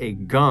pressed a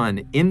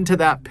gun into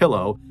that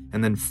pillow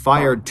and then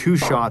fired 2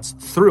 shots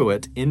through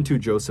it into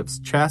Joseph's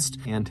chest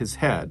and his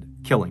head,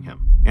 killing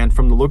him. And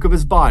from the look of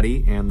his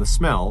body and the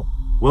smell,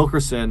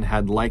 Wilkerson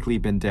had likely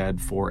been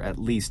dead for at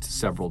least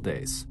several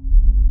days.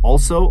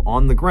 Also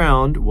on the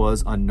ground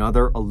was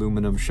another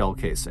aluminum shell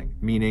casing,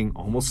 meaning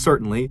almost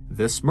certainly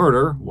this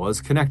murder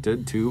was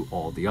connected to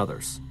all the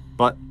others.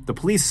 But the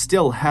police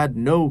still had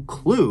no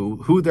clue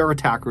who their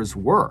attackers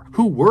were.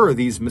 Who were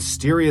these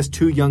mysterious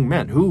 2 young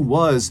men? Who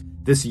was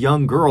this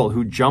young girl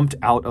who jumped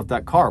out of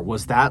that car?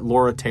 Was that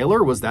Laura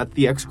Taylor? Was that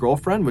the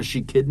ex-girlfriend? Was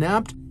she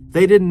kidnapped?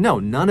 They didn't know.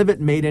 None of it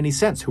made any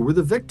sense. Who were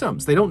the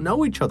victims? They don't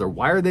know each other.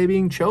 Why are they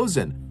being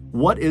chosen?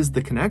 What is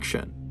the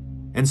connection?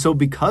 And so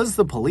because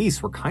the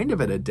police were kind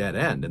of at a dead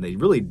end and they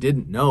really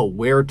didn't know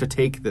where to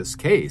take this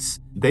case,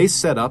 they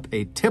set up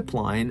a tip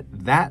line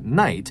that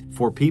night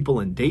for people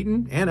in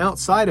Dayton and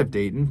outside of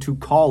Dayton to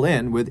call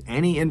in with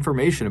any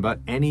information about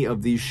any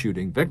of these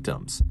shooting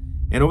victims.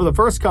 And over the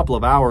first couple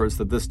of hours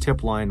that this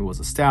tip line was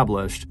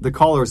established, the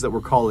callers that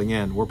were calling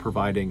in were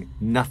providing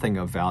nothing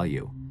of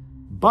value.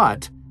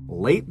 But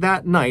late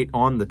that night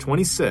on the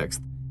 26th,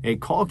 a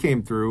call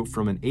came through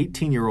from an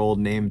 18-year-old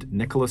named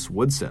Nicholas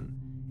Woodson.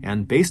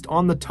 And based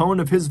on the tone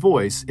of his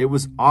voice, it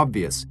was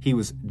obvious he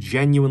was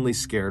genuinely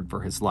scared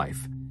for his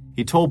life.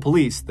 He told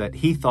police that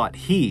he thought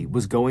he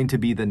was going to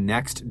be the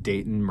next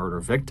Dayton murder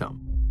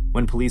victim.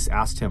 When police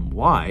asked him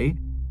why,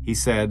 he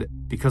said,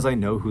 "Because I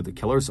know who the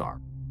killers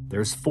are.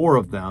 There's 4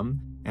 of them,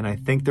 and I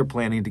think they're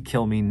planning to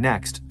kill me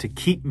next to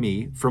keep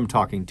me from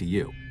talking to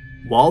you."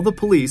 While the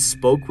police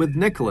spoke with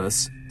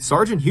Nicholas,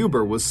 Sergeant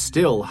Huber was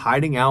still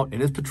hiding out in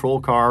his patrol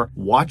car,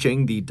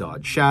 watching the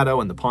Dodge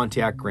Shadow and the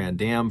Pontiac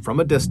Grand Am from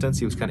a distance.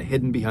 He was kind of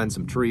hidden behind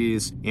some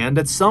trees. And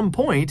at some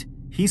point,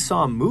 he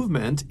saw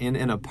movement in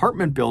an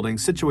apartment building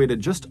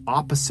situated just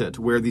opposite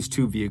where these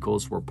 2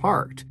 vehicles were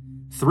parked.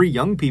 3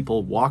 young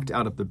people walked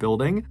out of the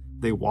building.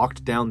 They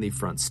walked down the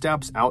front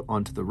steps out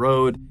onto the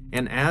road.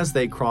 And as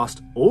they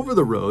crossed over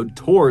the road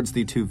towards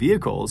the 2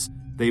 vehicles,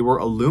 they were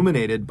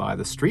illuminated by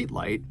the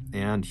streetlight,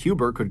 and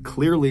Huber could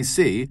clearly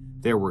see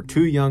there were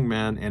 2 young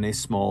men and a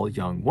small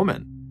young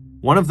woman.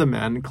 One of the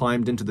men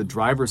climbed into the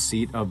driver's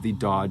seat of the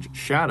Dodge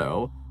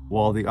Shadow,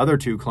 while the other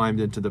 2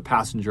 climbed into the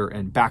passenger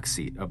and back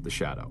seat of the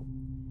Shadow.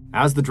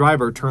 As the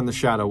driver turned the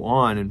Shadow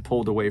on and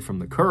pulled away from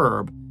the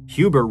curb,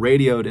 Huber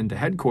radioed into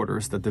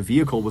headquarters that the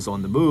vehicle was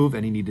on the move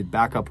and he needed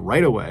backup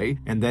right away,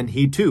 and then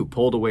he too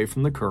pulled away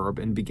from the curb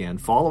and began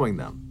following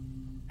them.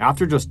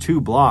 After just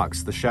 2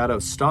 blocks, the Shadow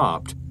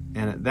stopped,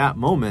 and at that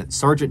moment,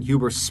 Sergeant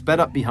Huber sped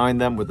up behind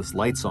them with his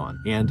lights on,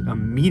 and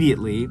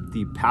immediately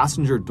the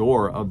passenger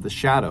door of the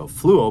Shadow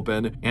flew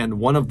open and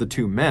one of the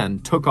 2 men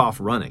took off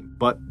running,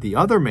 but the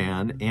other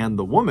man and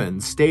the woman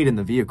stayed in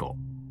the vehicle.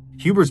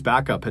 Huber's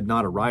backup had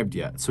not arrived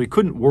yet, so he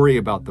couldn't worry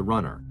about the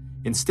runner.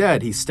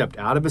 Instead, he stepped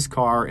out of his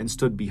car and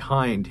stood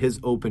behind his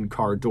open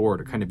car door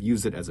to kind of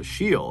use it as a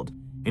shield,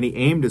 and he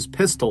aimed his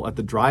pistol at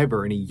the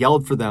driver and he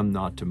yelled for them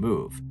not to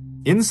move.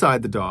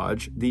 Inside the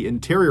Dodge, the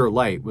interior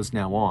light was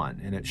now on,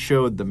 and it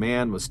showed the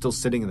man was still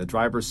sitting in the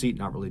driver's seat,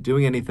 not really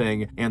doing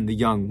anything, and the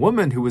young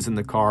woman who was in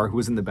the car, who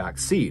was in the back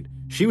seat,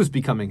 she was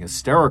becoming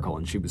hysterical,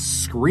 and she was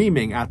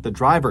screaming at the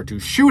driver to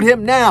shoot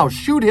him now,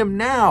 shoot him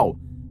now!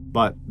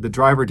 But the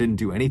driver didn't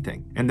do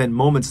anything. And then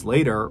moments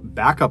later,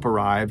 backup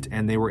arrived,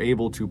 and they were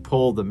able to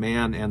pull the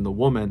man and the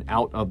woman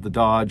out of the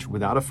Dodge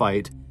without a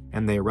fight,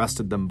 and they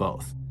arrested them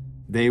both.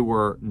 They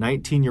were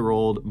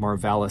 19-year-old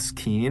Marvalis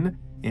Keene,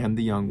 and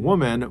the young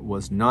woman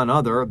was none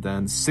other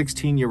than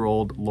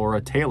 16-year-old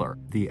Laura Taylor,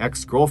 the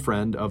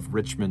ex-girlfriend of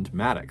Richmond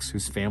Maddox,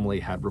 whose family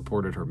had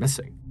reported her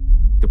missing.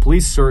 The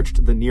police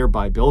searched the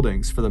nearby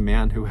buildings for the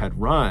man who had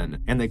run,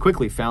 and they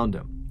quickly found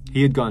him.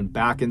 He had gone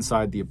back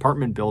inside the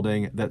apartment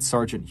building that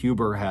Sergeant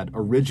Huber had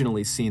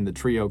originally seen the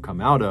trio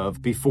come out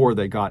of before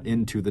they got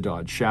into the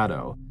Dodge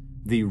Shadow.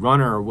 The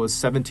runner was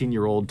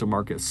 17-year-old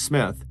DeMarcus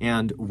Smith,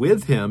 and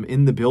with him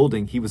in the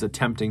building he was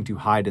attempting to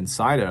hide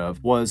inside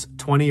of was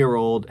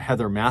 20-year-old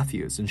Heather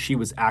Matthews, and she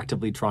was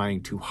actively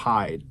trying to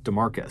hide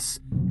DeMarcus.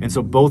 And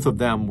so both of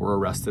them were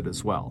arrested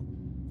as well.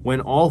 When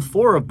all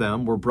 4 of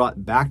them were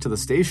brought back to the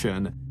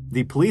station,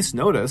 the police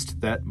noticed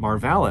that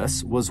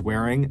Marvalis was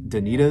wearing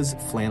Danita's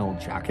flannel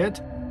jacket,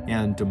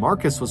 and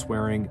DeMarcus was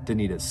wearing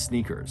Danita's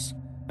sneakers.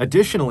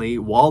 Additionally,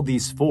 while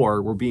these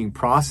 4 were being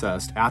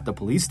processed at the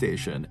police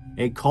station,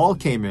 a call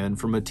came in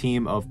from a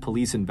team of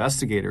police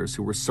investigators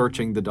who were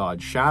searching the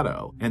Dodge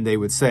Shadow, and they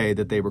would say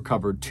that they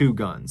recovered 2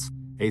 guns,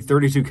 a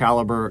 .32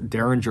 caliber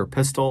Derringer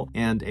pistol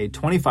and a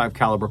 .25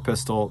 caliber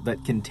pistol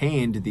that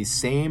contained the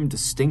same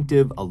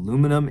distinctive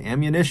aluminum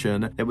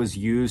ammunition that was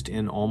used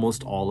in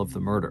almost all of the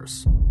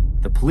murders.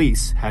 The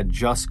police had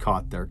just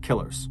caught their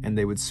killers, and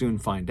they would soon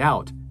find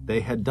out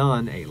they had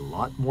done a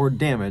lot more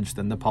damage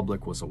than the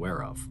public was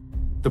aware of.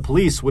 The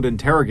police would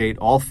interrogate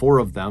all 4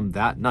 of them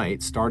that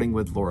night, starting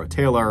with Laura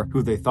Taylor,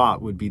 who they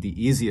thought would be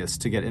the easiest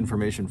to get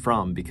information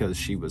from because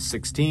she was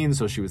 16,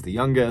 so she was the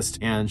youngest,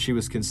 and she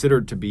was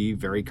considered to be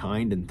very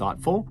kind and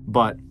thoughtful.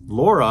 But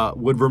Laura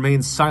would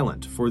remain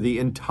silent for the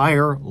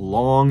entire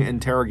long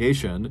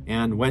interrogation,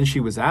 and when she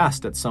was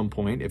asked at some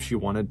point if she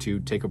wanted to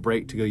take a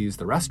break to go use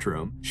the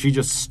restroom, she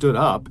just stood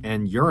up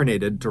and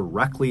urinated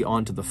directly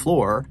onto the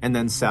floor and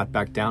then sat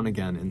back down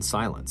again in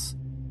silence.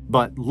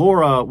 But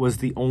Laura was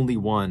the only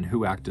one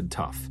who acted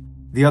tough.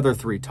 The other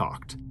 3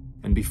 talked,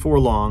 and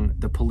before long,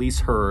 the police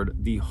heard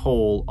the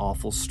whole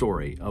awful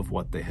story of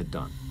what they had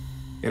done.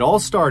 It all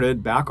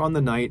started back on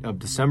the night of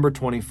December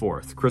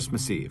 24th,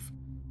 Christmas Eve.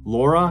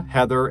 Laura,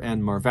 Heather,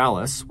 and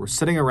Marvalis were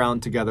sitting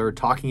around together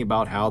talking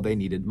about how they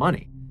needed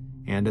money.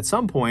 And at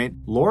some point,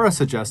 Laura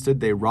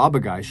suggested they rob a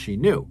guy she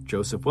knew,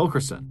 Joseph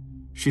Wilkerson.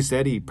 She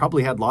said he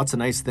probably had lots of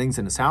nice things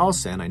in his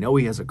house, and I know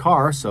he has a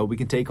car, so we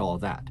can take all of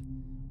that.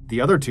 The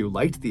other 2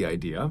 liked the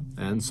idea,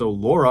 and so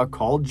Laura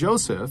called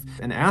Joseph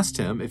and asked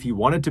him if he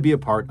wanted to be a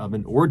part of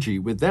an orgy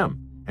with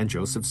them, and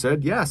Joseph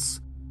said yes.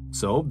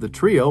 So the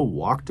trio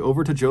walked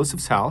over to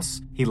Joseph's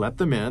house, he let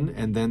them in,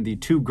 and then the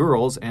 2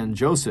 girls and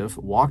Joseph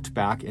walked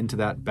back into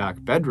that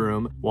back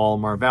bedroom while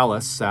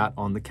Marvalis sat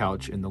on the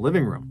couch in the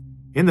living room.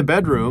 In the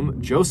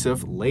bedroom,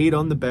 Joseph laid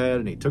on the bed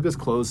and he took his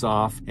clothes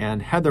off,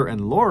 and Heather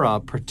and Laura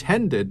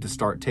pretended to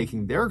start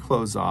taking their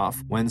clothes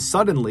off when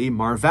suddenly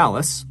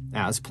Marvalis,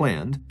 as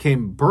planned,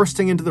 came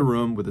bursting into the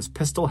room with his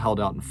pistol held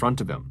out in front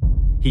of him.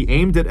 He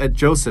aimed it at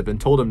Joseph and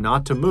told him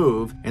not to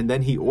move, and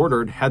then he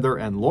ordered Heather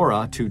and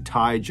Laura to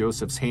tie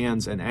Joseph's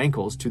hands and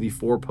ankles to the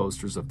 4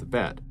 posters of the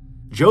bed.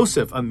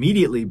 Joseph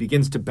immediately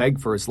begins to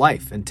beg for his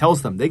life and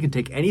tells them they can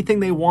take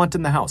anything they want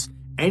in the house.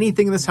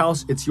 Anything in this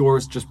house, it's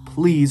yours, just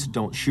please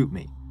don't shoot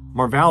me.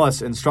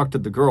 Marvalis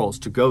instructed the girls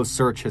to go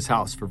search his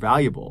house for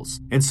valuables.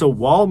 And so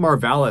while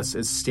Marvalis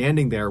is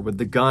standing there with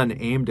the gun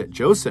aimed at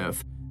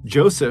Joseph,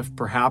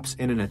 perhaps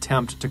in an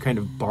attempt to kind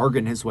of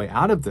bargain his way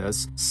out of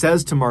this,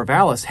 says to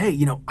Marvalis, hey,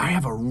 I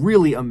have a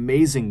really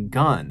amazing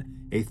gun,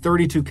 a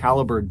 .32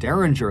 caliber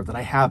Derringer that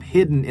I have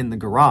hidden in the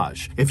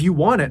garage. If you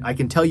want it, I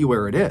can tell you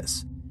where it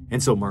is.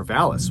 And so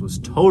Marvalis was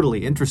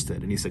totally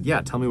interested, and he said,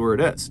 yeah, tell me where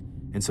it is.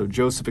 And so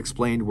Joseph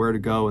explained where to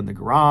go in the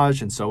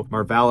garage, and so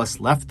Marvalis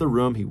left the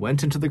room, he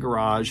went into the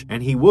garage,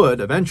 and he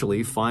would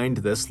eventually find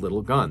this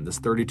little gun, this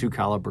 .32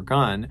 caliber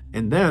gun.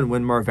 And then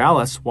when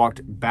Marvalis walked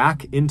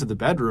back into the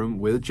bedroom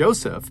with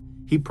Joseph,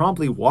 he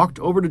promptly walked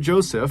over to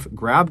Joseph,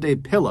 grabbed a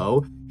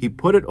pillow, he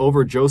put it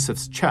over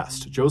Joseph's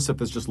chest. Joseph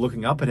is just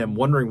looking up at him,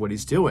 wondering what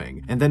he's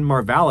doing. And then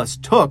Marvalis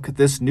took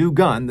this new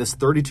gun, this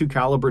 .32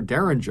 caliber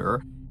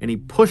Derringer, and he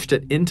pushed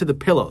it into the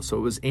pillow, so it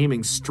was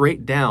aiming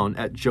straight down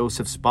at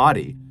Joseph's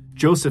body.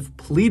 Joseph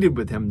pleaded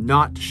with him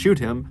not to shoot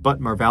him, but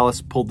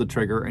Marvalis pulled the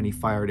trigger and he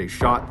fired a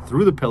shot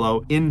through the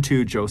pillow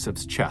into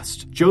Joseph's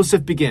chest.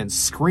 Joseph began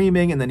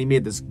screaming, and then he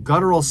made this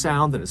guttural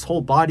sound and his whole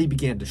body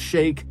began to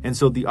shake. And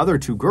so the other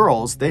 2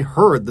 girls, they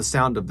heard the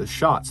sound of the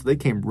shot, so they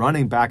came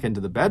running back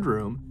into the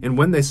bedroom. And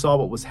when they saw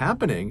what was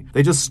happening,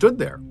 they just stood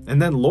there.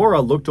 And then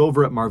Laura looked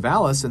over at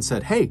Marvalis and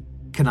said, hey,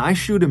 can I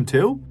shoot him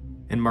too?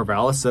 And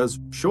Marvalis says,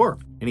 sure.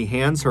 And he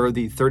hands her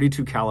the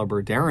 .32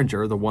 caliber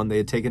Derringer, the one they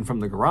had taken from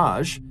the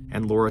garage.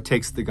 And Laura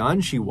takes the gun.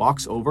 She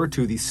walks over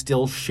to the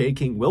still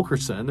shaking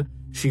Wilkerson.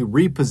 She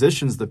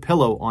repositions the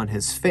pillow on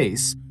his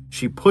face.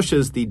 She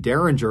pushes the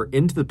Derringer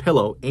into the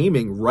pillow,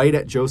 aiming right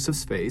at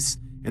Joseph's face.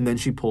 And then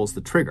she pulls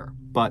the trigger,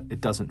 but it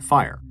doesn't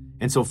fire.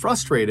 And so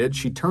frustrated,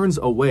 she turns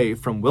away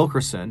from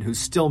Wilkerson, who's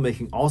still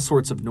making all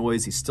sorts of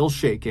noise. He's still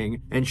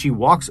shaking. And she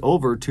walks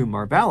over to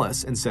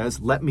Marvalis and says,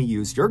 let me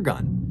use your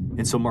gun.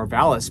 And so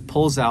Marvalis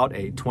pulls out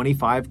a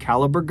 .25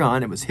 caliber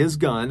gun. It was his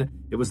gun.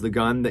 It was the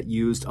gun that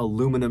used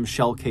aluminum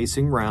shell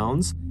casing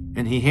rounds.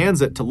 And he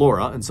hands it to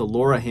Laura. And so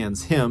Laura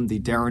hands him the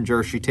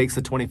Derringer. She takes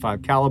the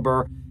 .25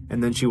 caliber.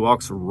 And then she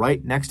walks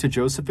right next to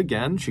Joseph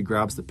again. She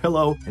grabs the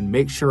pillow and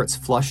makes sure it's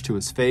flush to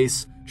his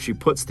face. She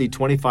puts the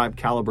 .25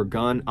 caliber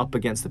gun up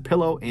against the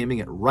pillow, aiming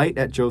it right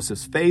at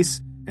Joseph's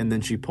face, and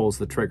then she pulls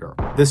the trigger.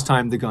 This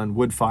time the gun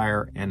would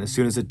fire, and as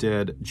soon as it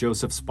did,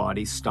 Joseph's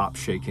body stopped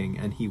shaking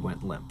and he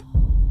went limp.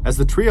 As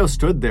the trio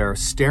stood there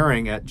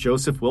staring at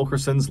Joseph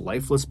Wilkerson's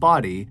lifeless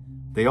body,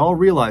 they all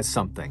realized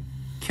something.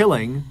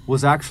 Killing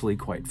was actually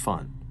quite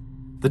fun.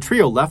 The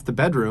trio left the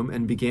bedroom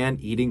and began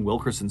eating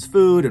Wilkerson's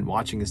food and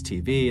watching his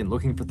TV and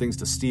looking for things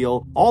to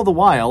steal, all the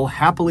while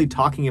happily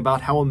talking about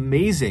how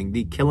amazing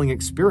the killing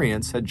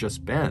experience had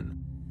just been.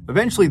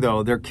 Eventually,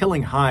 though, their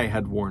killing high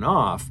had worn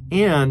off,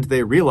 and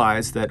they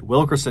realized that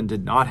Wilkerson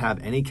did not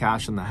have any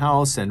cash in the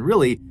house, and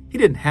really, he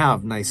didn't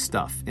have nice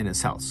stuff in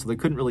his house, so they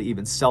couldn't really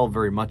even sell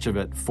very much of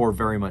it for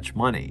very much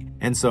money.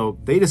 And so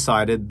they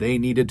decided they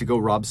needed to go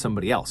rob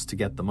somebody else to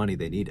get the money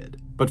they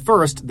needed. But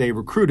first, they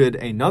recruited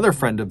another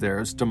friend of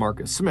theirs,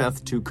 DeMarcus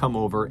Smith, to come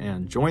over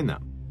and join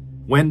them.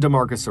 When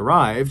DeMarcus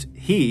arrived,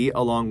 he,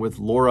 along with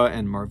Laura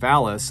and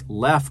Marvalis,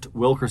 left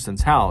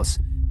Wilkerson's house,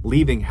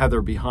 leaving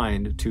Heather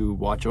behind to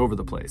watch over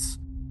the place.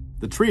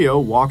 The trio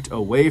walked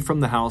away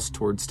from the house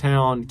towards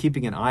town,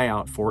 keeping an eye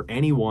out for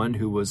anyone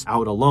who was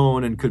out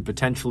alone and could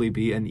potentially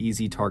be an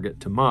easy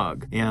target to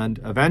mug. And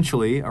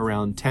eventually,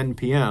 around 10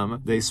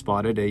 p.m., they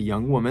spotted a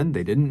young woman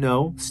they didn't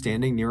know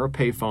standing near a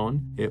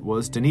payphone. It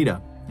was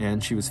Danita,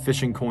 and she was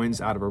fishing coins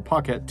out of her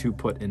pocket to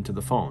put into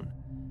the phone.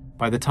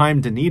 By the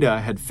time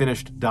Danita had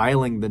finished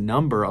dialing the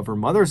number of her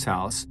mother's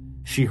house,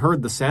 she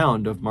heard the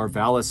sound of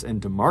Marvalis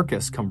and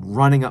DeMarcus come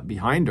running up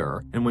behind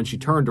her, and when she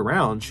turned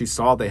around, she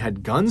saw they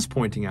had guns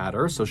pointing at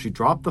her, so she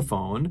dropped the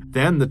phone.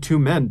 Then the two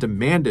men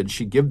demanded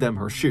she give them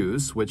her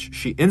shoes, which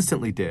she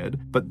instantly did,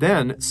 but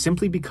then,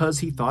 simply because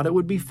he thought it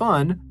would be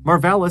fun,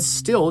 Marvalis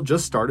still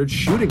just started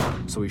shooting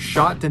her. So he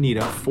shot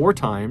Danita 4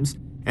 times,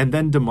 and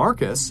then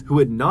DeMarcus, who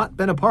had not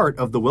been a part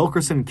of the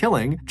Wilkerson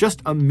killing,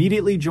 just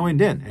immediately joined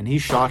in, and he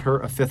shot her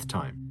a 5th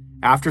time.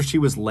 After she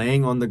was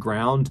laying on the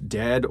ground,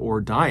 dead or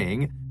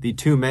dying, the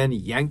two men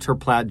yanked her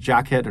plaid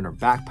jacket and her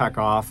backpack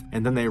off,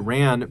 and then they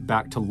ran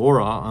back to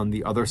Laura on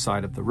the other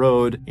side of the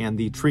road, and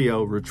the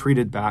trio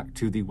retreated back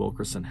to the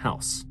Wilkerson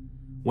house.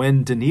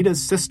 When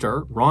Danita's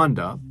sister,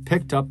 Rhonda,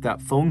 picked up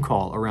that phone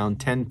call around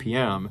 10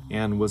 p.m.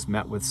 and was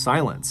met with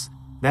silence,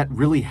 that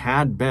really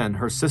had been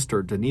her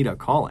sister Danita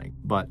calling,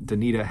 but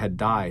Danita had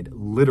died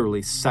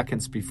literally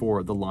seconds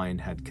before the line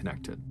had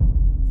connected.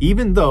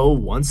 Even though,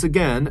 once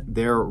again,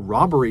 their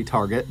robbery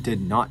target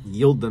did not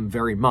yield them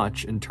very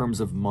much in terms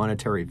of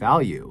monetary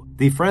value,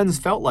 the friends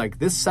felt like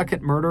this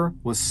second murder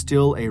was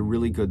still a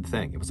really good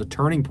thing. It was a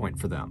turning point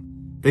for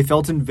them. They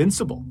felt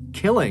invincible.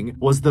 Killing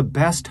was the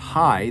best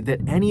high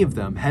that any of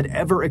them had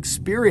ever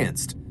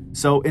experienced.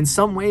 So in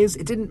some ways,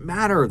 it didn't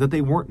matter that they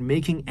weren't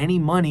making any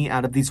money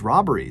out of these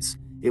robberies.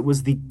 It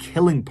was the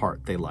killing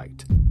part they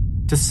liked.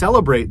 To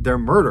celebrate their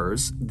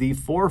murders, the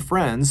 4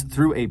 friends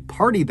threw a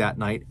party that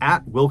night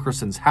at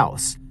Wilkerson's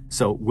house.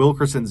 So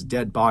Wilkerson's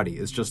dead body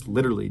is just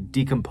literally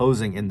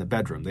decomposing in the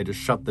bedroom. They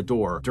just shut the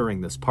door during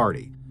this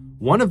party.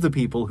 One of the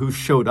people who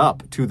showed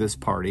up to this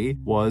party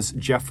was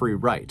Jeffrey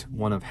Wright,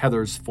 one of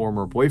Heather's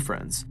former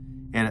boyfriends.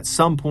 And at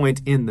some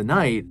point in the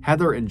night,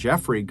 Heather and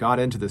Jeffrey got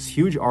into this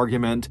huge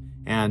argument,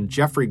 and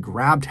Jeffrey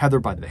grabbed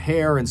Heather by the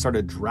hair and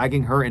started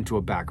dragging her into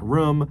a back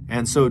room.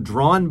 And so,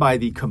 drawn by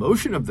the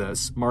commotion of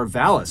this,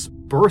 Marvalis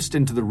burst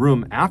into the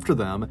room after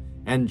them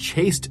and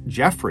chased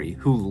Jeffrey,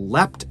 who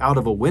leapt out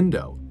of a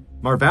window.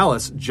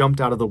 Marvalis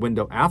jumped out of the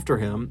window after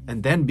him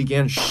and then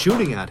began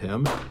shooting at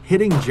him,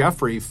 hitting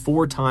Jeffrey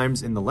 4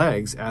 times in the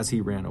legs as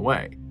he ran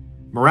away.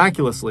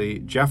 Miraculously,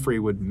 Jeffrey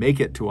would make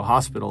it to a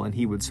hospital and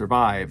he would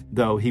survive,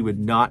 though he would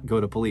not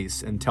go to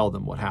police and tell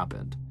them what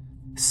happened.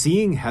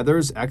 Seeing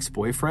Heather's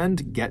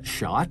ex-boyfriend get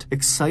shot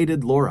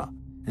excited Laura,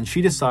 and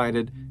she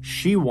decided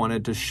she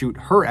wanted to shoot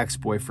her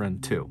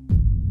ex-boyfriend too.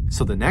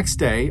 So the next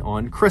day,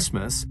 on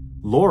Christmas,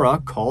 Laura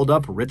called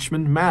up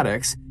Richmond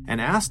Maddox and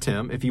asked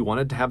him if he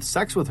wanted to have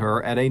sex with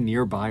her at a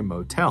nearby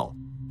motel.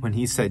 When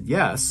he said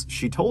yes,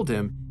 she told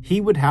him he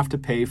would have to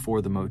pay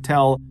for the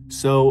motel,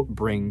 so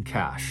bring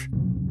cash.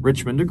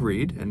 Richmond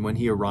agreed, and when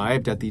he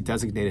arrived at the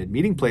designated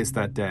meeting place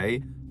that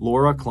day,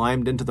 Laura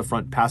climbed into the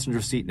front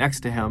passenger seat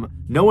next to him,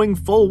 knowing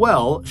full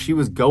well she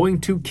was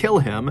going to kill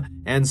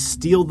him and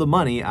steal the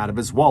money out of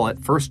his wallet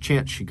first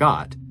chance she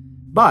got.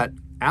 But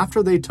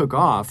after they took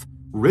off,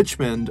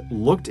 Richmond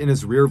looked in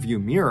his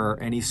rearview mirror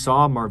and he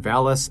saw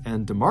Marvalis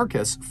and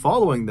DeMarcus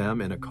following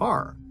them in a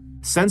car.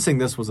 Sensing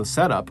this was a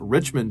setup,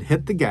 Richmond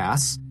hit the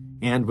gas,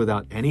 and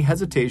without any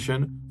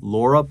hesitation,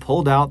 Laura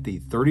pulled out the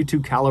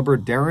 .32 caliber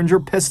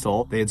Derringer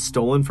pistol they had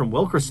stolen from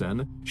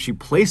Wilkerson. She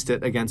placed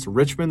it against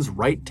Richmond's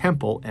right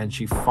temple and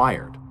she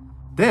fired.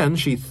 Then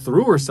she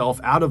threw herself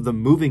out of the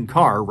moving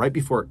car right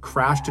before it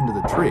crashed into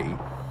the tree.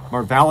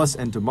 Marvalis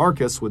and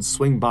DeMarcus would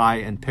swing by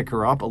and pick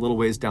her up a little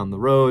ways down the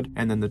road,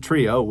 and then the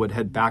trio would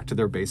head back to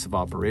their base of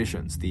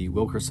operations, the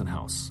Wilkerson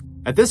house.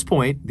 At this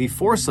point, the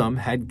foursome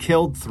had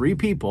killed 3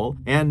 people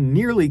and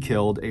nearly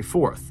killed a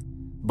 4th.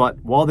 But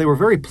while they were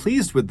very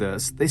pleased with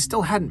this, they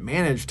still hadn't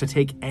managed to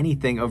take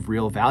anything of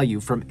real value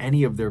from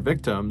any of their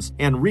victims,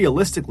 and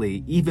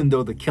realistically, even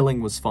though the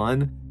killing was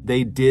fun,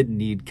 they did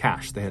need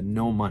cash. They had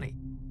no money.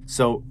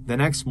 So the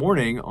next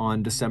morning,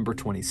 on December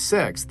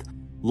 26th,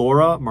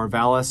 Laura,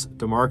 Marvalis,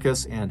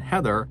 DeMarcus, and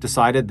Heather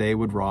decided they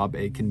would rob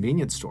a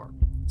convenience store.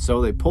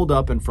 So they pulled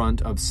up in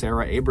front of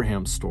Sarah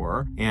Abraham's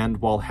store, and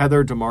while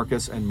Heather,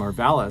 DeMarcus, and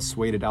Marvalis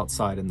waited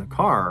outside in the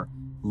car,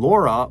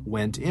 Laura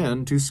went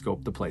in to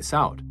scope the place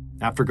out.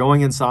 After going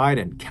inside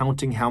and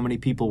counting how many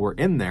people were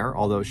in there,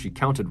 although she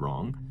counted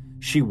wrong,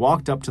 she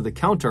walked up to the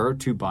counter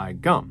to buy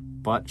gum,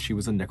 but she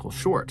was a nickel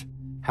short.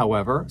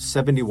 However,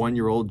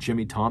 71-year-old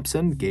Jimmy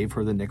Thompson gave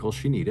her the nickel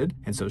she needed,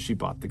 and so she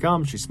bought the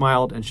gum, she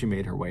smiled, and she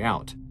made her way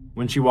out.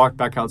 When she walked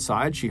back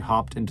outside, she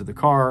hopped into the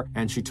car,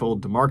 and she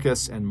told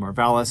DeMarcus and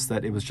Marvalis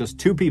that it was just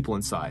two people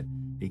inside,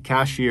 the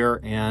cashier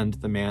and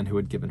the man who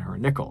had given her a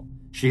nickel.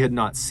 She had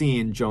not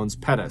seen Jones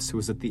Pettis, who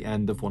was at the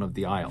end of one of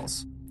the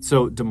aisles.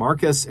 So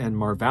DeMarcus and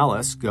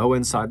Marvalis go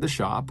inside the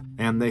shop,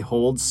 and they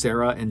hold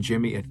Sarah and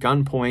Jimmy at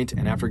gunpoint,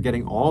 and after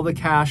getting all the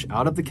cash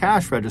out of the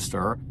cash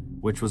register,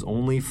 which was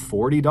only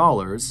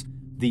 $40,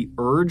 the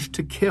urge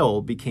to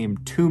kill became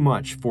too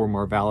much for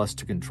Marvalis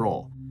to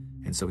control.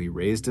 And so he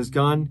raised his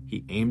gun,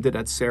 he aimed it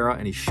at Sarah,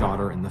 and he shot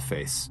her in the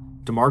face.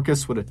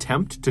 DeMarcus would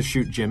attempt to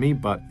shoot Jimmy,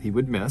 but he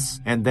would miss.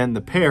 And then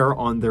the pair,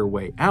 on their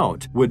way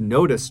out, would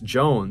notice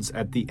Jones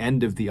at the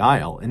end of the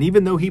aisle. And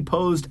even though he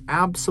posed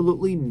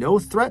absolutely no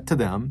threat to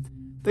them,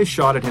 they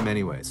shot at him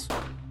anyways.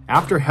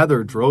 After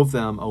Heather drove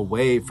them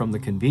away from the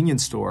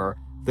convenience store,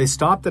 they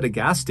stopped at a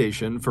gas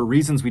station for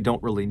reasons we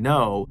don't really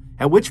know,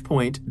 at which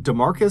point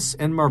DeMarcus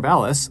and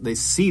Marvalis, they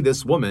see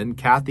this woman,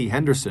 Kathy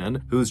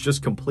Henderson, who's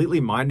just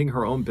completely minding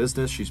her own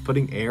business. She's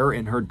putting air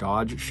in her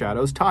Dodge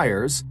Shadow's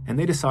tires, and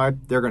they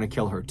decide they're going to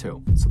kill her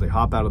too. So they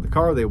hop out of the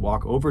car, they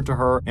walk over to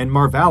her, and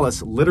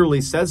Marvalis literally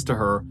says to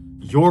her,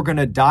 "You're going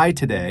to die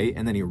today,"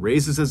 and then he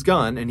raises his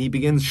gun and he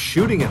begins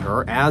shooting at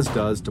her, as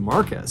does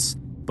DeMarcus.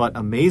 But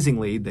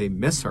amazingly, they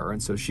miss her,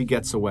 and so she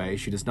gets away.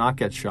 She does not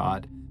get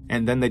shot.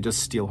 And then they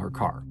just steal her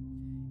car.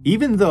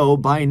 Even though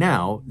by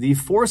now the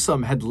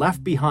foursome had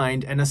left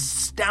behind an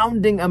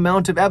astounding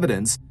amount of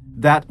evidence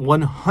that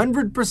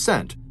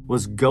 100%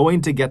 was going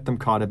to get them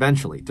caught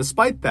eventually.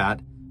 Despite that,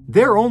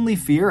 their only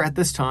fear at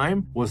this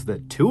time was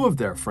that two of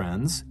their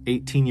friends,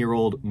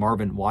 18-year-old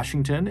Marvin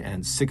Washington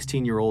and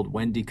 16-year-old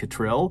Wendy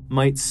Cottrill,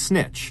 might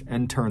snitch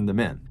and turn them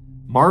in.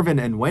 Marvin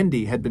and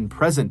Wendy had been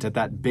present at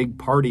that big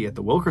party at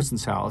the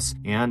Wilkerson's house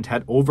and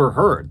had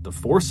overheard the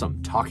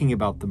foursome talking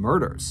about the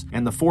murders,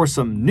 and the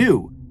foursome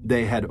knew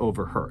they had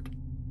overheard.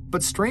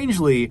 But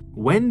strangely,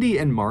 Wendy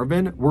and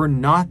Marvin were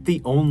not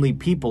the only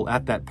people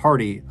at that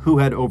party who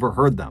had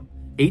overheard them.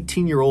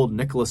 18-year-old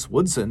Nicholas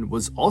Woodson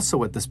was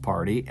also at this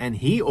party, and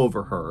he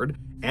overheard,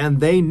 and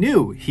they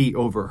knew he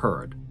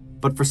overheard.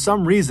 But for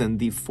some reason,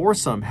 the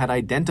foursome had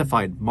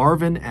identified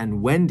Marvin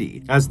and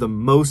Wendy as the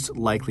most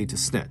likely to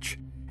snitch.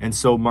 And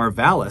so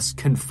Marvalis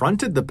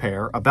confronted the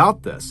pair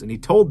about this, and he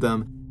told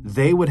them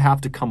they would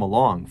have to come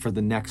along for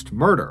the next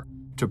murder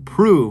to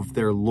prove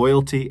their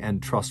loyalty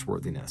and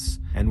trustworthiness.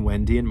 And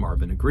Wendy and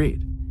Marvin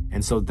agreed.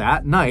 And so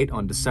that night,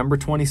 on December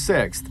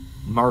 26th,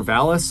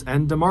 Marvalis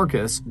and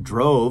DeMarcus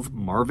drove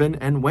Marvin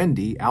and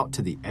Wendy out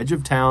to the edge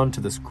of town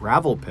to this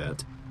gravel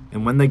pit.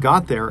 And when they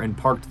got there and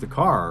parked the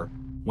car,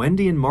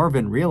 Wendy and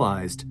Marvin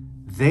realized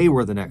they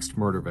were the next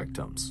murder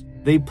victims.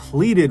 They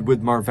pleaded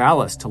with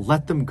Marvalis to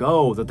let them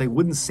go, that they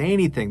wouldn't say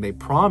anything, they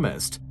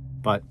promised,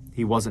 but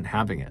he wasn't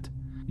having it.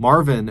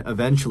 Marvin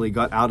eventually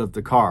got out of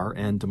the car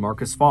and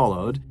DeMarcus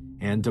followed,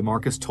 and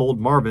DeMarcus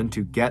told Marvin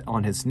to get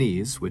on his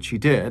knees, which he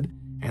did,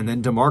 and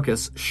then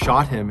DeMarcus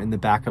shot him in the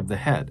back of the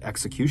head,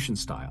 execution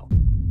style.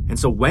 And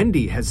so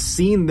Wendy has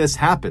seen this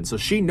happen, so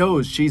she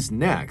knows she's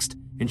next,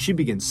 and she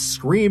begins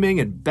screaming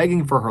and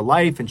begging for her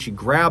life, and she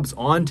grabs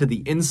onto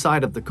the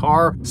inside of the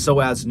car so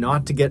as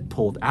not to get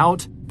pulled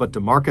out. But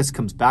DeMarcus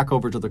comes back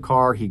over to the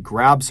car, he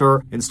grabs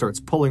her and starts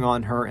pulling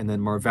on her, and then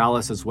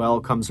Marvalis as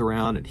well comes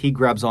around and he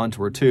grabs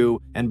onto her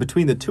too. And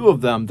between the two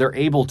of them, they're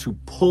able to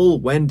pull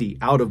Wendy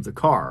out of the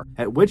car,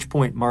 at which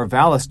point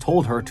Marvalis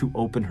told her to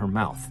open her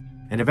mouth.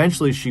 And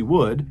eventually she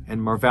would, and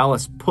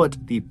Marvalis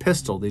put the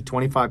pistol, the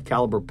 .25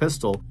 caliber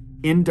pistol,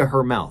 into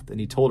her mouth, and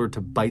he told her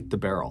to bite the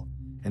barrel.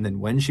 And then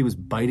when she was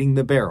biting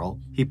the barrel,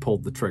 he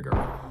pulled the trigger.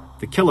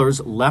 The killers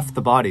left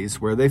the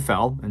bodies where they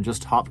fell and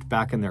just hopped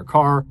back in their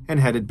car and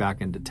headed back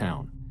into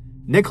town.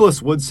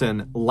 Nicholas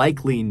Woodson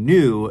likely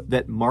knew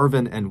that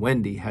Marvin and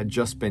Wendy had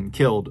just been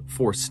killed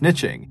for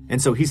snitching.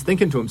 And so he's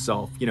thinking to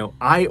himself,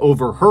 I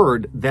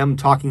overheard them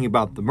talking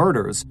about the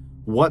murders.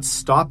 What's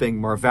stopping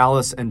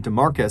Marvalis and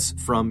DeMarcus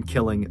from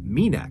killing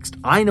me next?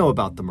 I know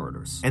about the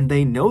murders, and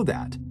they know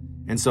that.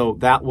 And so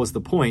that was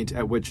the point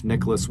at which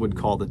Nicholas would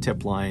call the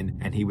tip line,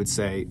 and he would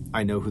say,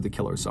 I know who the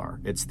killers are.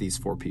 It's these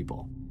four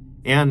people.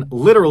 And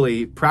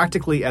literally,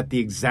 practically at the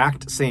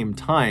exact same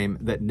time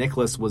that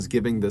Nicholas was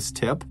giving this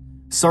tip,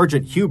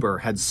 Sergeant Huber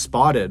had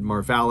spotted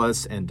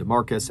Marvalis and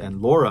DeMarcus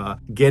and Laura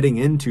getting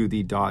into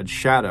the Dodge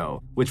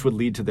Shadow, which would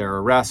lead to their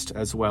arrest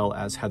as well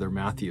as Heather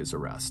Matthews'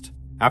 arrest.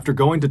 After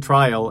going to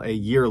trial a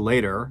year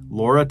later,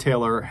 Laura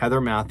Taylor, Heather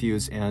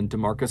Matthews, and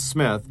DeMarcus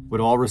Smith would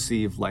all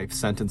receive life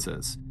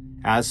sentences.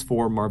 As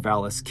for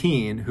Marvalis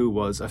Keene, who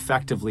was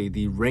effectively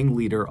the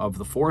ringleader of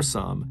the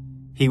foursome,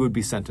 he would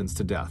be sentenced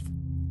to death.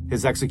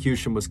 His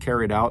execution was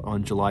carried out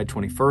on July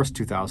 21st,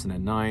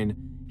 2009.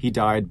 He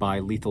died by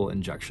lethal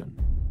injection.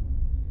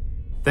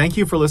 Thank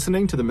you for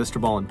listening to the Mr.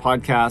 Ballen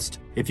podcast.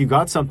 If you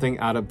got something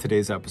out of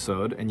today's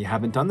episode and you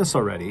haven't done this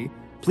already,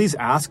 please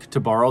ask to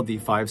borrow the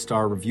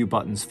 5-star review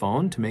button's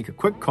phone to make a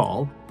quick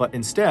call, but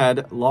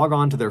instead log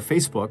on to their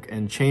Facebook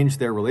and change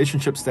their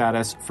relationship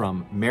status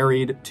from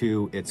married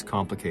to it's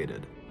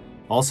complicated.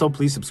 Also,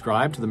 please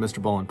subscribe to the Mr.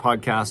 Ballin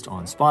podcast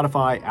on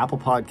Spotify, Apple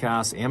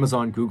Podcasts,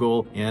 Amazon,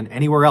 Google, and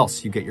anywhere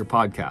else you get your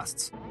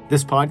podcasts.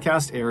 This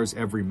podcast airs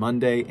every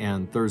Monday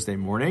and Thursday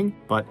morning,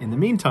 but in the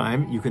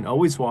meantime, you can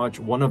always watch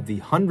one of the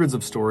hundreds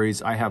of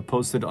stories I have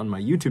posted on my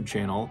YouTube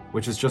channel,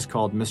 which is just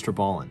called Mr.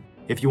 Ballin.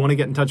 If you want to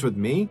get in touch with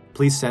me,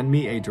 please send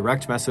me a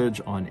direct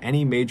message on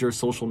any major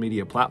social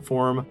media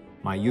platform.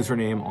 My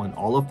username on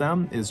all of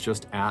them is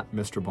just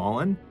 @Mr.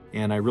 Ballin,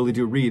 and I really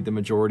do read the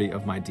majority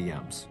of my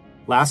DMs.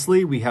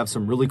 Lastly, we have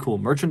some really cool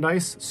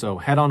merchandise, so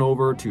head on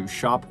over to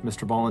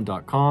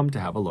shopmrballin.com to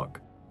have a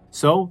look.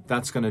 So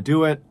that's going to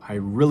do it. I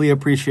really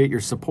appreciate your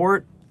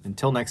support.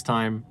 Until next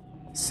time,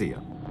 see ya.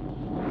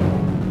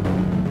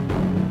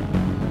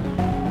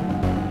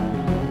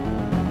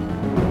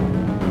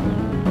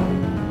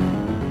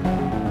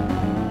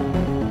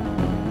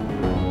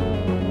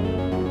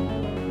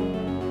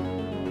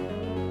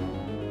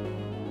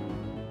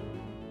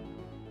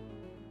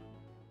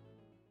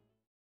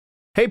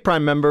 Hey,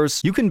 Prime members,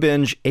 you can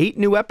binge 8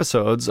 new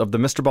episodes of the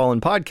Mr. Ballin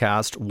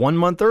podcast 1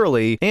 month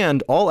early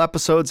and all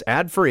episodes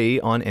ad-free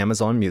on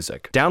Amazon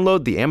Music.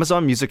 Download the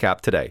Amazon Music app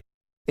today.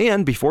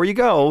 And before you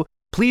go,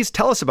 please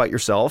tell us about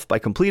yourself by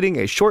completing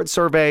a short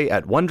survey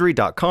at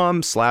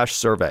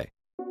Wondery.com/survey.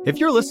 If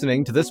you're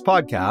listening to this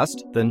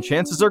podcast, then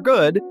chances are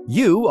good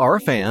you are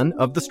a fan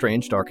of The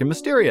Strange, Dark, and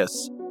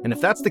Mysterious. And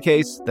if that's the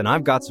case, then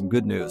I've got some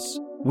good news.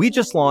 We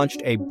just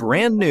launched a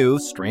brand new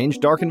Strange,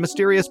 Dark, and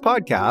Mysterious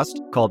podcast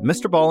called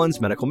Mr.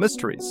 Ballin's Medical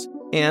Mysteries.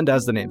 And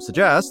as the name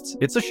suggests,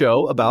 it's a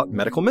show about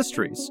medical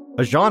mysteries,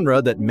 a genre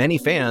that many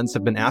fans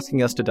have been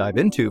asking us to dive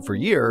into for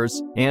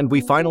years, and we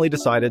finally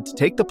decided to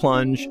take the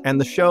plunge, and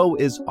the show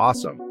is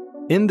awesome.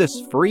 In this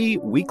free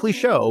weekly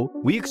show,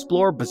 we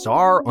explore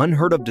bizarre,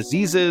 unheard of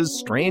diseases,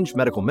 strange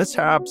medical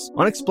mishaps,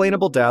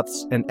 unexplainable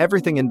deaths, and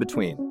everything in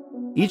between.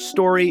 Each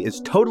story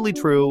is totally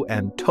true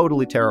and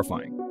totally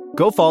terrifying.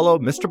 Go follow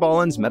Mr.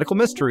 Ballin's Medical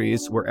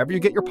Mysteries wherever you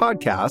get your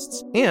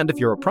podcasts, and if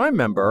you're a Prime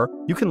member,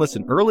 you can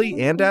listen early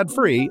and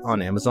ad-free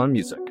on Amazon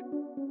Music.